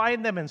out to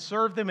find them and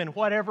serve them in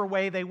whatever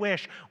way they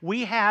wish.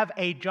 We have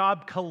a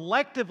job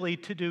collectively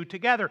to do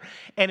together.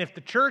 And if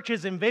the church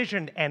is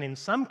envisioned, and in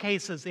some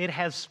cases it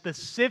has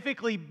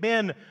specifically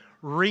been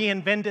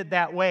reinvented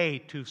that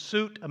way to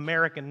suit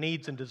American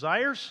needs and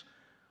desires,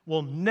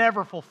 we'll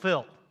never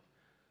fulfill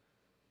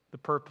the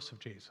purpose of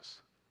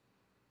Jesus.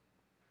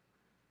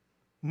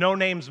 No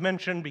names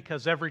mentioned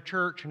because every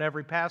church and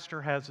every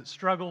pastor has its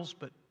struggles,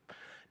 but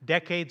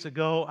decades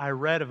ago I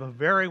read of a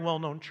very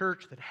well-known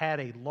church that had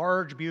a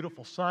large,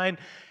 beautiful sign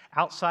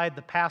outside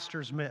the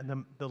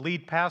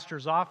lead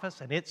pastor's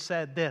office, and it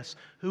said this: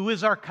 "Who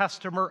is our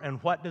customer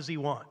and what does he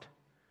want?"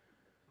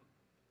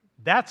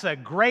 That's a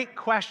great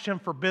question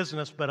for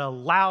business, but a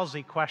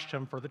lousy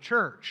question for the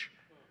church,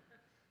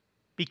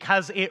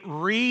 because it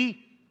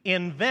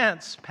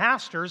reinvents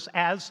pastors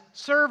as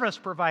service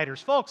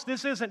providers. Folks,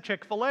 this isn't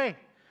Chick-fil-A.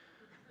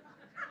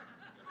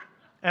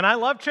 And I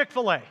love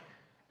Chick-fil-A.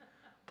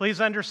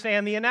 Please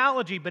understand the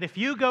analogy. But if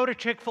you go to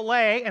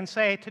Chick-fil-A and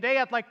say, today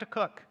I'd like to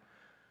cook.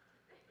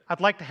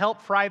 I'd like to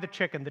help fry the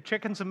chicken. The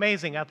chicken's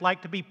amazing. I'd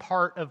like to be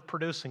part of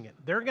producing it.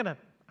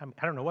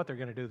 I don't know what they're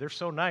going to do. They're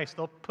so nice.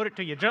 They'll put it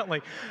to you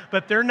gently,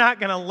 but they're not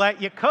going to let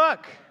you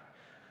cook.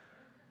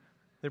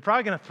 They're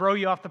probably going to throw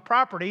you off the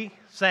property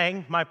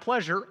saying, "My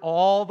pleasure,"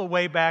 all the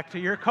way back to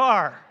your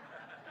car.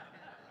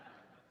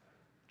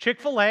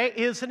 Chick-fil-A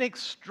is an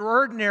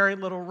extraordinary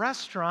little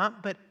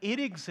restaurant, but it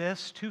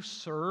exists to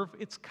serve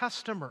its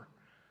customer.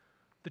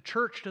 The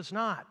church does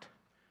not.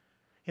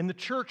 In the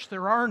church,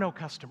 there are no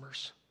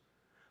customers.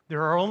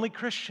 There are only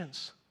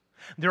Christians.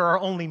 There are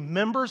only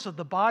members of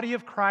the body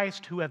of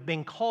Christ who have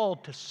been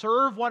called to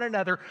serve one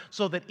another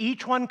so that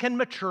each one can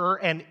mature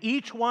and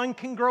each one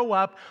can grow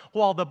up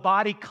while the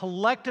body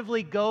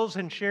collectively goes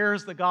and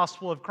shares the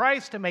gospel of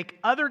Christ to make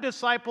other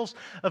disciples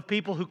of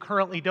people who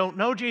currently don't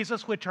know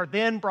Jesus, which are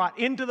then brought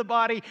into the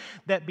body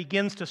that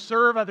begins to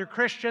serve other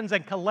Christians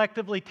and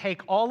collectively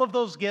take all of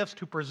those gifts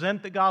to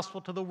present the gospel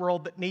to the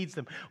world that needs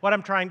them. What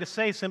I'm trying to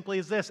say simply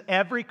is this: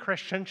 every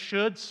Christian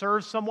should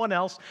serve someone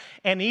else,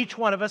 and each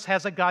one of us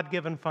has a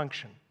God-given function.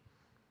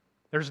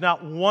 There's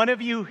not one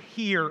of you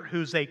here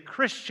who's a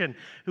Christian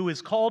who is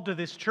called to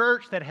this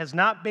church that has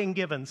not been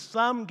given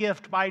some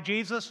gift by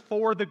Jesus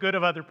for the good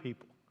of other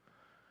people.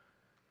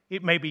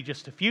 It may be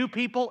just a few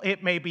people.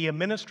 It may be a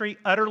ministry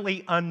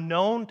utterly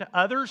unknown to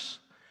others,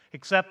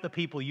 except the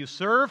people you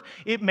serve.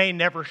 It may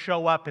never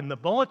show up in the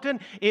bulletin.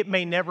 It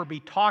may never be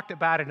talked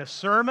about in a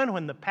sermon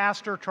when the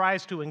pastor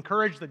tries to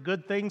encourage the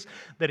good things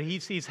that he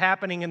sees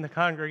happening in the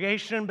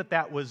congregation. But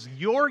that was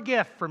your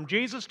gift from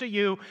Jesus to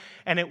you,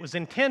 and it was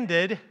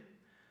intended.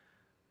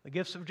 The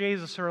gifts of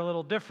Jesus are a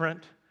little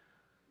different.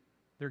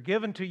 They're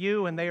given to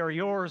you and they are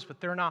yours, but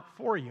they're not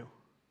for you.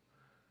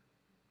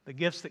 The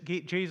gifts that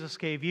Jesus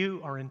gave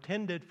you are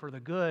intended for the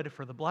good,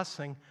 for the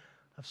blessing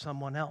of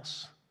someone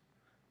else.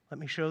 Let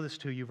me show this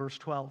to you, verse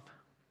 12.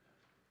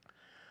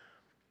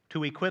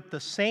 To equip the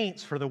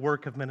saints for the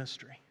work of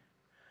ministry,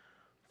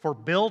 for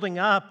building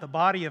up the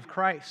body of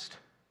Christ.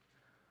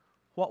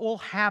 What will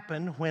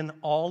happen when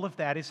all of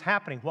that is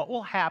happening? What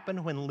will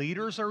happen when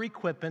leaders are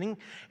equipping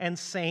and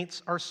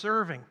saints are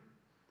serving?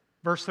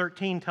 Verse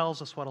 13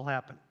 tells us what will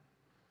happen.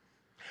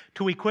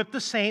 To equip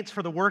the saints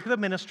for the work of the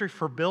ministry,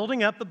 for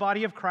building up the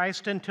body of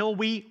Christ until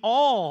we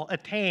all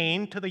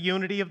attain to the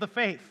unity of the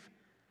faith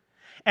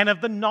and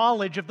of the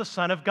knowledge of the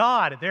Son of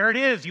God. There it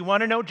is. You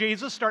want to know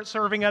Jesus? Start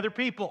serving other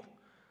people.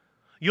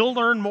 You'll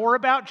learn more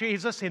about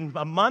Jesus in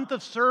a month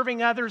of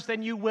serving others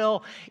than you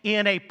will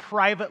in a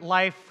private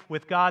life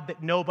with God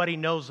that nobody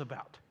knows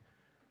about.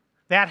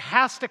 That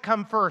has to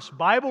come first.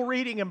 Bible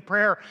reading and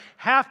prayer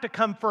have to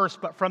come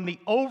first, but from the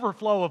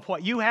overflow of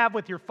what you have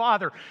with your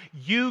Father,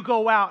 you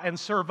go out and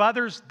serve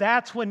others.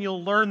 That's when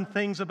you'll learn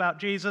things about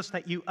Jesus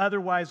that you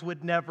otherwise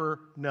would never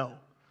know.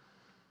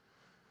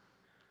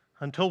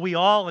 Until we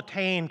all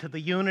attain to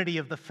the unity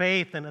of the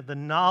faith and of the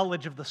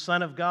knowledge of the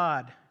Son of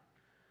God.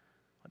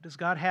 What does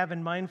God have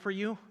in mind for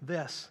you?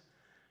 This: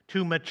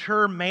 to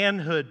mature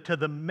manhood to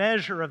the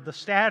measure of the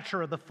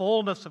stature of the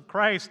fullness of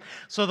Christ,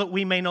 so that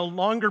we may no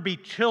longer be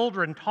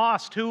children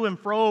tossed to and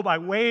fro by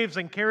waves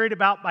and carried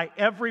about by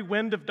every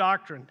wind of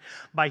doctrine,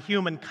 by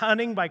human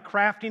cunning, by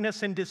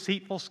craftiness and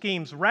deceitful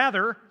schemes.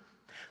 Rather,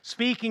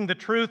 speaking the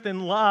truth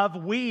in love,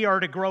 we are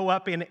to grow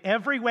up in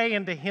every way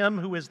into Him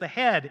who is the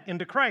head,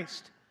 into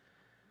Christ.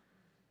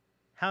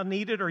 How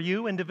needed are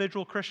you,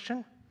 individual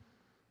Christian?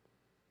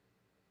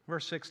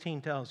 Verse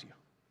 16 tells you,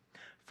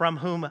 from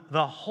whom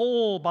the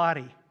whole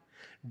body,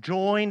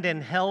 joined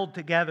and held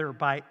together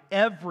by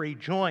every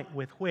joint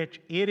with which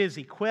it is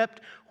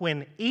equipped,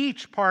 when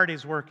each part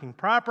is working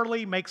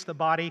properly, makes the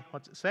body,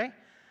 what's it say?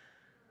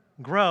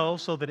 Grow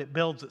so that it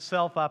builds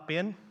itself up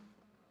in.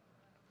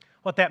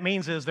 What that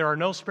means is there are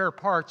no spare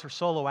parts or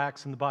solo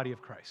acts in the body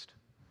of Christ.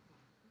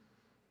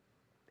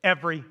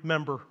 Every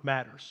member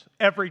matters.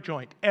 Every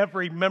joint,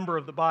 every member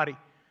of the body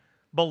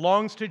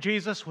belongs to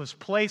Jesus, was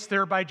placed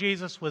there by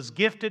Jesus, was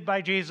gifted by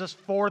Jesus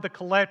for the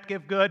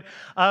collective good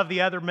of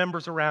the other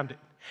members around it.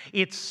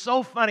 It's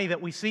so funny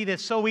that we see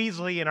this so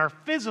easily in our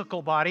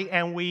physical body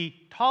and we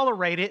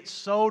tolerate it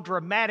so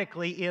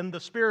dramatically in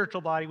the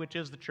spiritual body, which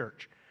is the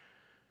church.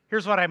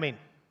 Here's what I mean.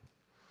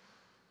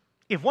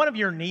 If one of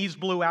your knees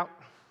blew out,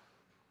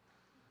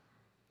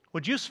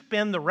 would you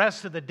spend the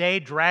rest of the day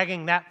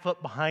dragging that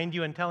foot behind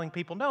you and telling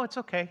people, "No, it's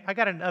okay. I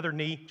got another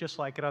knee just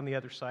like it on the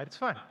other side. It's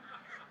fine"?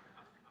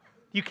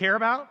 You care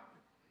about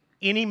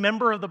any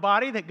member of the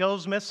body that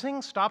goes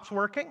missing, stops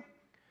working?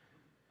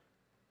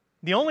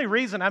 The only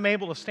reason I'm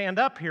able to stand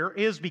up here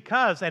is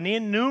because an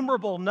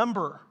innumerable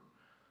number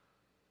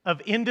of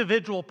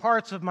individual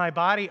parts of my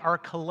body are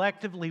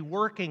collectively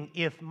working.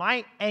 If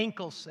my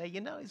ankles say,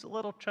 "He's a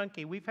little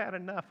chunky, we've had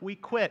enough, we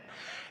quit,"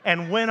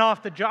 and went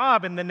off the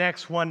job in the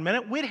next 1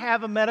 minute, we'd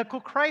have a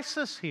medical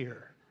crisis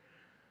here.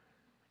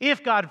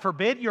 If, God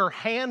forbid, your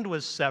hand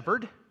was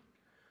severed,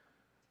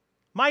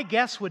 my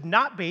guess would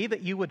not be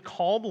that you would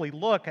calmly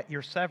look at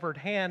your severed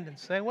hand and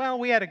say, "Well,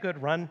 we had a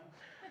good run.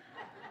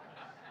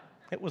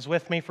 It was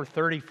with me for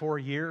 34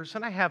 years,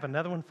 and I have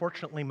another one.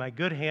 Fortunately, my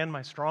good hand,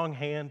 my strong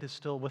hand is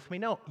still with me."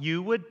 No,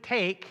 you would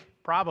take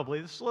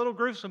probably, this is a little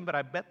gruesome, but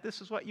I bet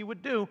this is what you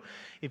would do.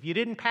 If you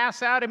didn't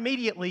pass out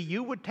immediately,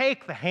 you would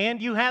take the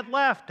hand you had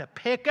left to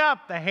pick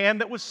up the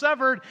hand that was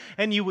severed,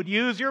 and you would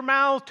use your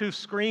mouth to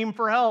scream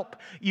for help.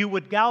 You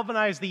would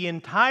galvanize the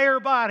entire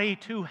body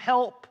to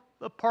help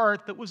the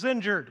part that was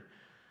injured.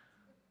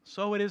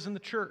 So it is in the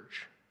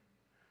church.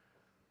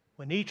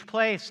 When each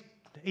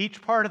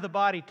part of the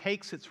body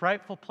takes its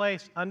rightful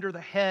place under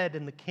the head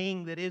and the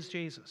king that is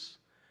Jesus,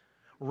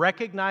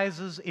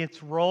 recognizes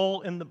its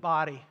role in the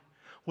body,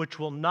 which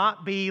will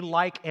not be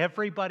like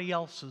everybody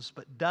else's,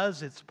 but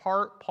does its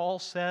part, Paul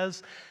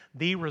says,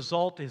 the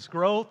result is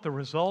growth, the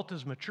result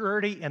is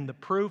maturity, and the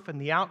proof and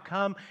the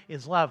outcome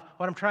is love.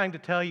 What I'm trying to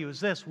tell you is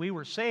this: we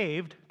were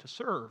saved to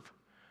serve.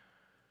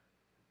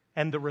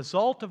 And the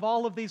result of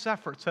all of these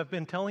efforts I've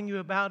been telling you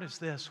about is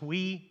this: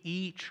 we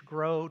each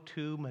grow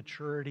to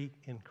maturity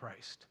in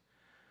Christ.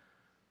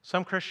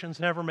 Some Christians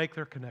never make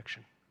their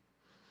connection.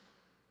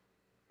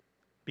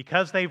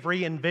 Because they've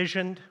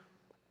re-envisioned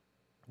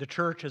the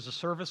church as a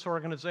service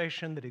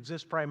organization that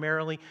exists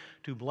primarily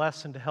to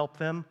bless and to help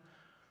them,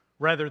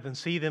 rather than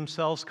see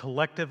themselves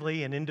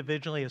collectively and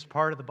individually as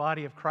part of the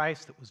body of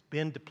Christ that was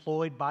been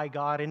deployed by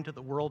God into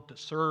the world to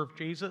serve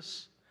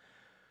Jesus,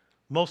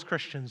 most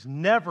Christians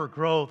never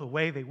grow the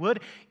way they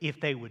would if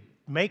they would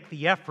make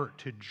the effort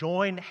to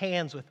join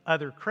hands with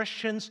other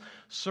Christians,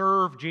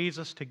 serve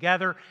Jesus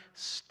together,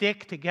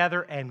 stick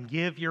together, and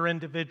give your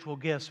individual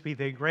gifts, be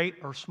they great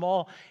or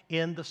small,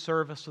 in the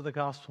service of the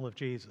gospel of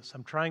Jesus.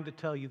 I'm trying to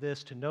tell you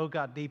this: to know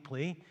God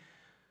deeply,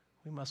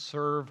 we must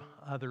serve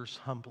others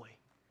humbly.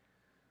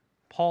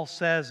 Paul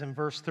says in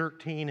verse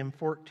 13 and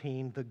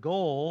 14, the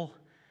goal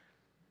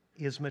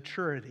is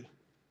maturity,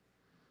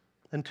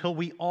 until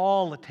we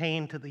all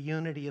attain to the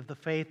unity of the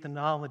faith and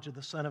knowledge of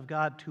the Son of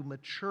God, to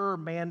mature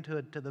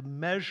manhood, to the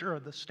measure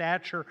of the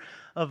stature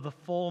of the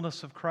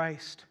fullness of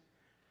Christ.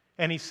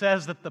 And he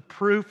says that the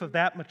proof of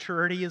that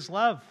maturity is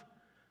love.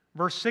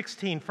 Verse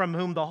 16, from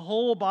whom the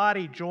whole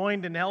body,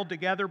 joined and held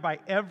together by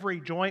every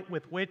joint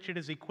with which it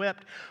is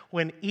equipped,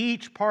 when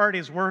each part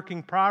is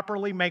working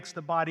properly, makes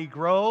the body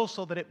grow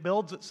so that it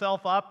builds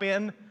itself up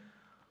in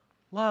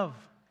love.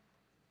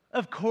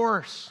 Of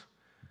course,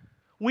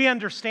 we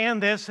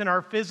understand this in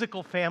our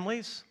physical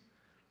families.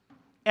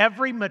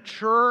 Every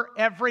mature,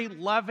 every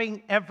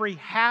loving, every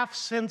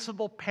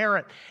half-sensible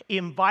parent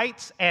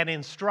invites and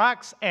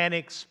instructs and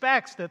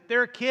expects that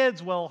their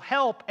kids will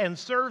help and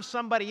serve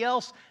somebody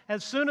else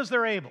as soon as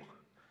they're able.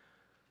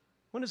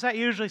 When does that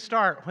usually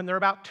start? When they're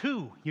about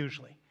 2,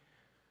 usually.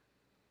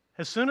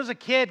 As soon as a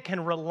kid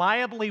can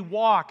reliably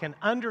walk and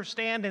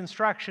understand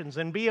instructions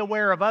and be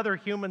aware of other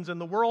humans in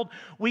the world,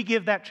 we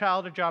give that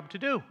child a job to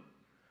do.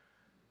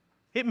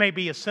 It may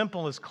be as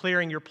simple as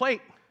clearing your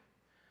plate.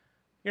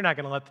 You're not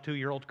going to let the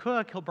 2-year-old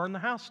cook. He'll burn the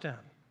house down.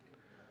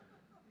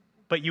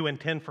 But you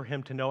intend for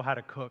him to know how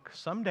to cook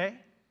someday.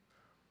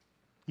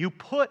 You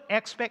put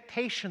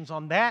expectations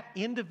on that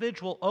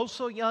individual, oh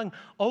so young,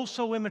 oh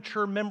so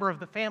immature member of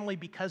the family,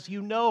 because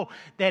you know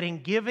that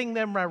in giving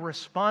them a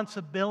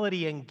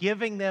responsibility and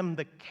giving them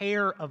the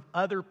care of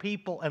other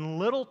people and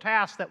little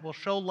tasks that will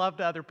show love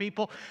to other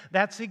people,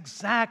 that's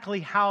exactly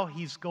how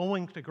he's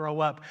going to grow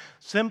up.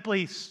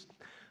 Simply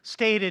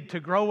stated, to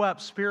grow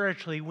up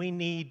spiritually, we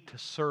need to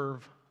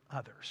serve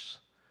others.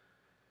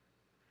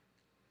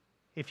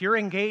 If you're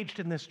engaged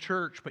in this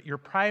church, but your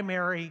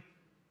primary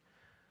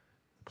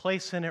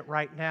place in it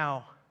right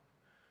now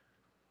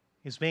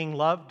is being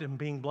loved and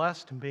being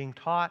blessed and being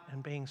taught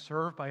and being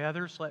served by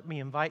others, let me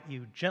invite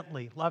you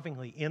gently,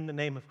 lovingly, in the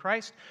name of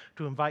Christ,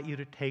 to invite you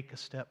to take a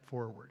step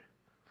forward.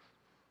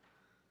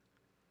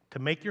 To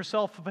make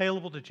yourself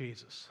available to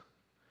Jesus.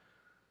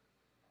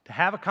 To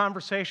have a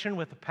conversation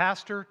with a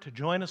pastor, to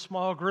join a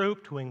small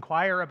group, to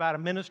inquire about a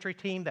ministry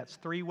team. That's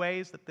 3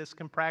 ways that this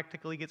can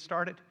practically get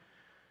started.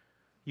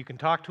 You can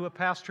talk to a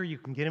pastor, you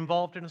can get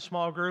involved in a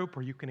small group,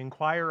 or you can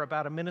inquire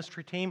about a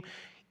ministry team.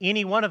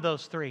 Any one of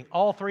those 3,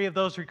 all 3 of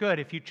those are good.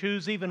 If you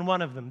choose even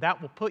one of them,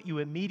 that will put you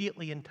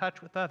immediately in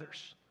touch with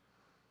others.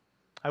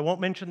 I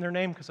won't mention their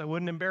name because I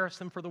wouldn't embarrass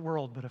them for the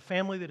world, but a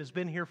family that has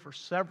been here for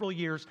several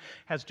years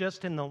has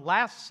just in the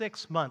last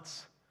 6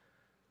 months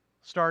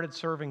started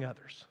serving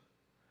others.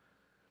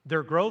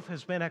 Their growth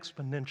has been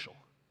exponential.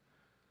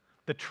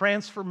 The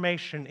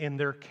transformation in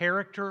their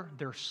character,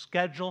 their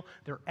schedule,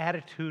 their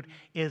attitude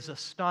is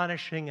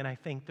astonishing, and I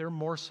think they're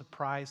more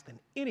surprised than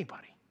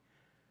anybody.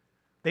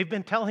 They've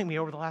been telling me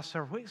over the last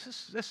several weeks,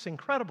 this is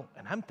incredible.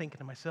 And I'm thinking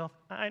to myself,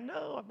 I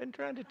know, I've been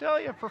trying to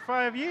tell you for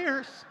 5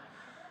 years.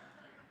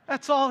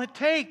 That's all it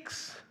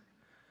takes.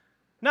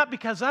 Not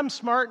because I'm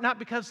smart, not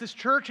because this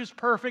church is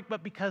perfect,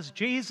 but because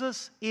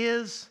Jesus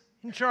is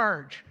in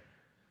charge.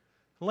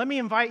 Let me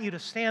invite you to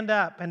stand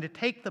up and to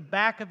take the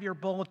back of your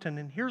bulletin,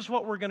 and here's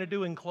what we're going to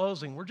do in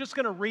closing. We're just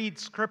going to read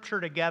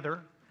Scripture together,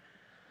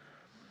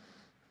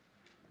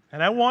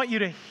 and I want you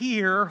to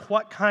hear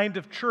what kind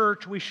of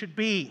church we should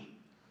be.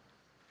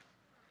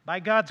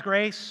 By God's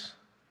grace,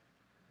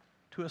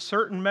 to a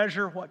certain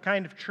measure, what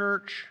kind of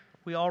church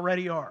we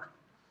already are.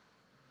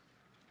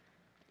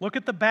 Look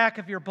at the back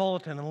of your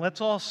bulletin, and let's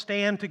all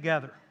stand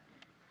together.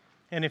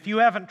 And if you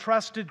haven't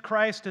trusted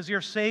Christ as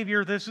your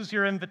Savior, this is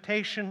your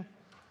invitation.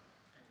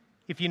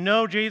 If you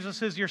know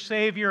Jesus is your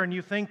Savior and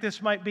you think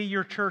this might be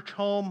your church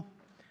home,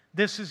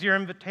 this is your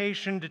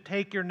invitation to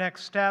take your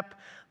next step.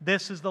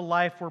 This is the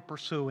life we're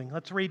pursuing.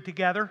 Let's read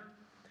together.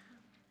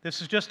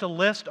 This is just a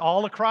list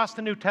all across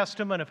the New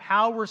Testament of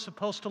how we're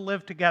supposed to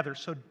live together.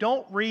 So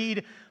don't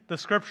read the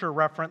scripture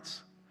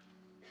reference.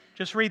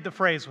 Just read the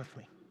phrase with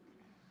me.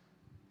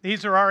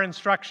 These are our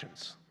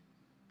instructions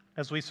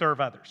as we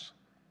serve others.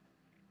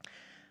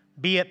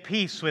 Be at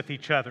peace with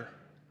each other.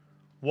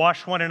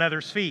 Wash one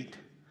another's feet.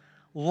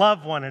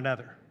 Love one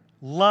another.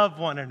 Love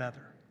one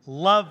another.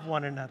 Love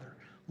one another.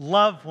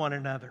 Love one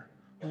another.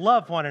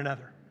 Love one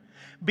another.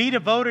 Be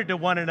devoted to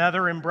one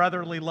another in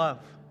brotherly love.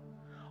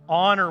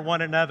 Honor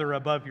one another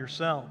above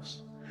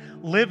yourselves.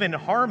 Live in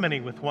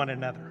harmony with one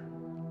another.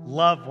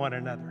 Love one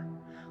another.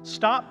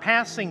 Stop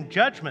passing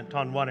judgment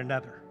on one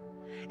another.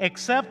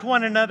 Accept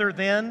one another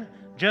then,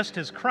 just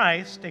as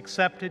Christ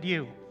accepted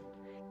you.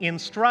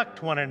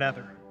 Instruct one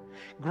another.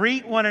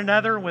 Greet one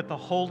another with a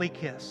holy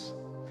kiss.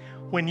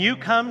 When you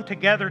come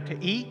together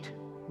to eat,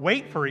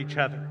 wait for each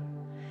other.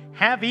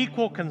 Have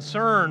equal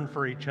concern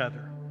for each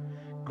other.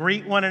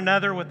 Greet one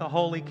another with a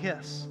holy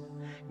kiss.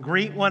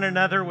 Greet one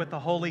another with a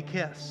holy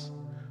kiss.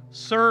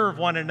 Serve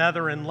one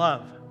another in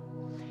love.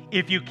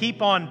 If you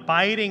keep on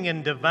biting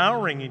and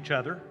devouring each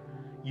other,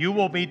 you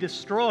will be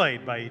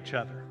destroyed by each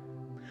other.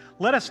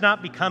 Let us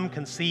not become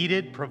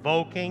conceited,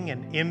 provoking,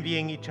 and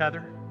envying each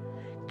other.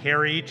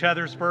 Carry each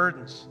other's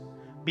burdens.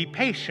 Be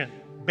patient,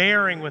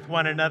 bearing with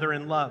one another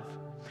in love.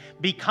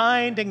 Be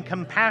kind and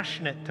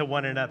compassionate to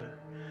one another,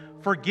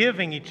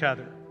 forgiving each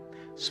other.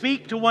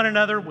 Speak to one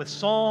another with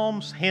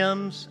psalms,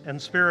 hymns, and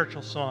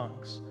spiritual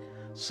songs.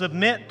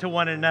 Submit to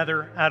one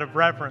another out of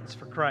reverence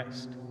for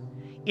Christ.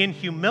 In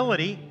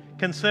humility,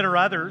 consider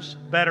others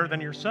better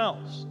than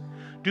yourselves.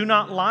 Do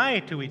not lie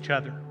to each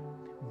other.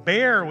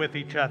 Bear with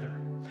each other.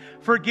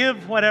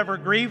 Forgive whatever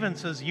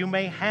grievances you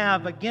may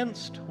have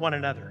against one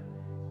another.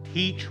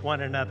 Teach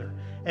one another.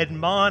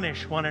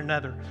 Admonish one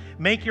another.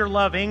 Make your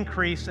love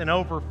increase and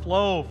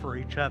overflow for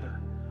each other.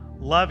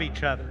 Love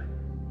each other.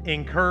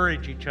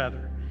 Encourage each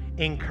other.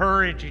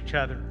 Encourage each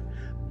other.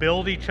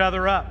 Build each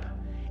other up.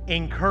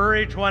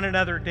 Encourage one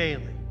another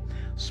daily.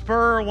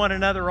 Spur one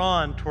another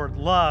on toward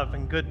love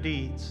and good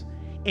deeds.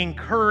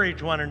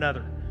 Encourage one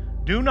another.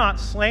 Do not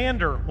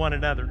slander one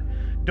another.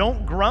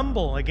 Don't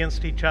grumble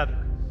against each other.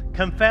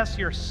 Confess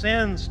your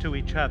sins to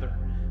each other.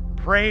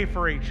 Pray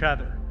for each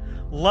other.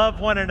 Love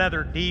one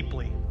another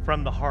deeply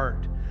from the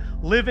heart.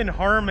 Live in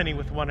harmony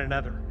with one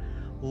another.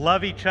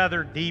 Love each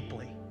other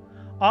deeply.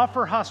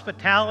 Offer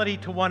hospitality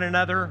to one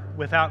another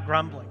without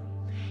grumbling.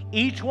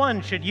 Each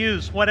one should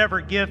use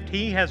whatever gift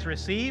he has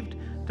received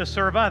to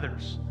serve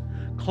others.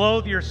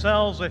 Clothe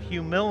yourselves with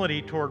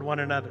humility toward one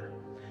another.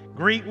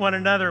 Greet one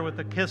another with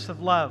a kiss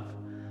of love.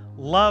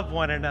 Love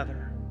one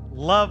another.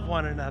 Love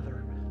one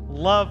another.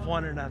 Love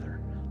one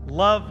another.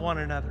 Love one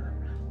another.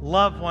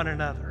 Love one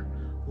another.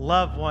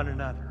 Love one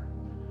another.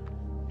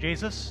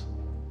 Jesus,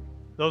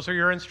 those are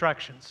your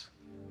instructions.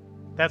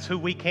 That's who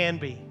we can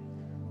be.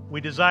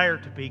 We desire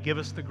to be. Give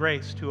us the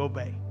grace to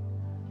obey.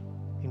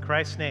 In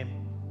Christ's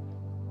name,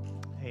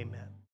 amen.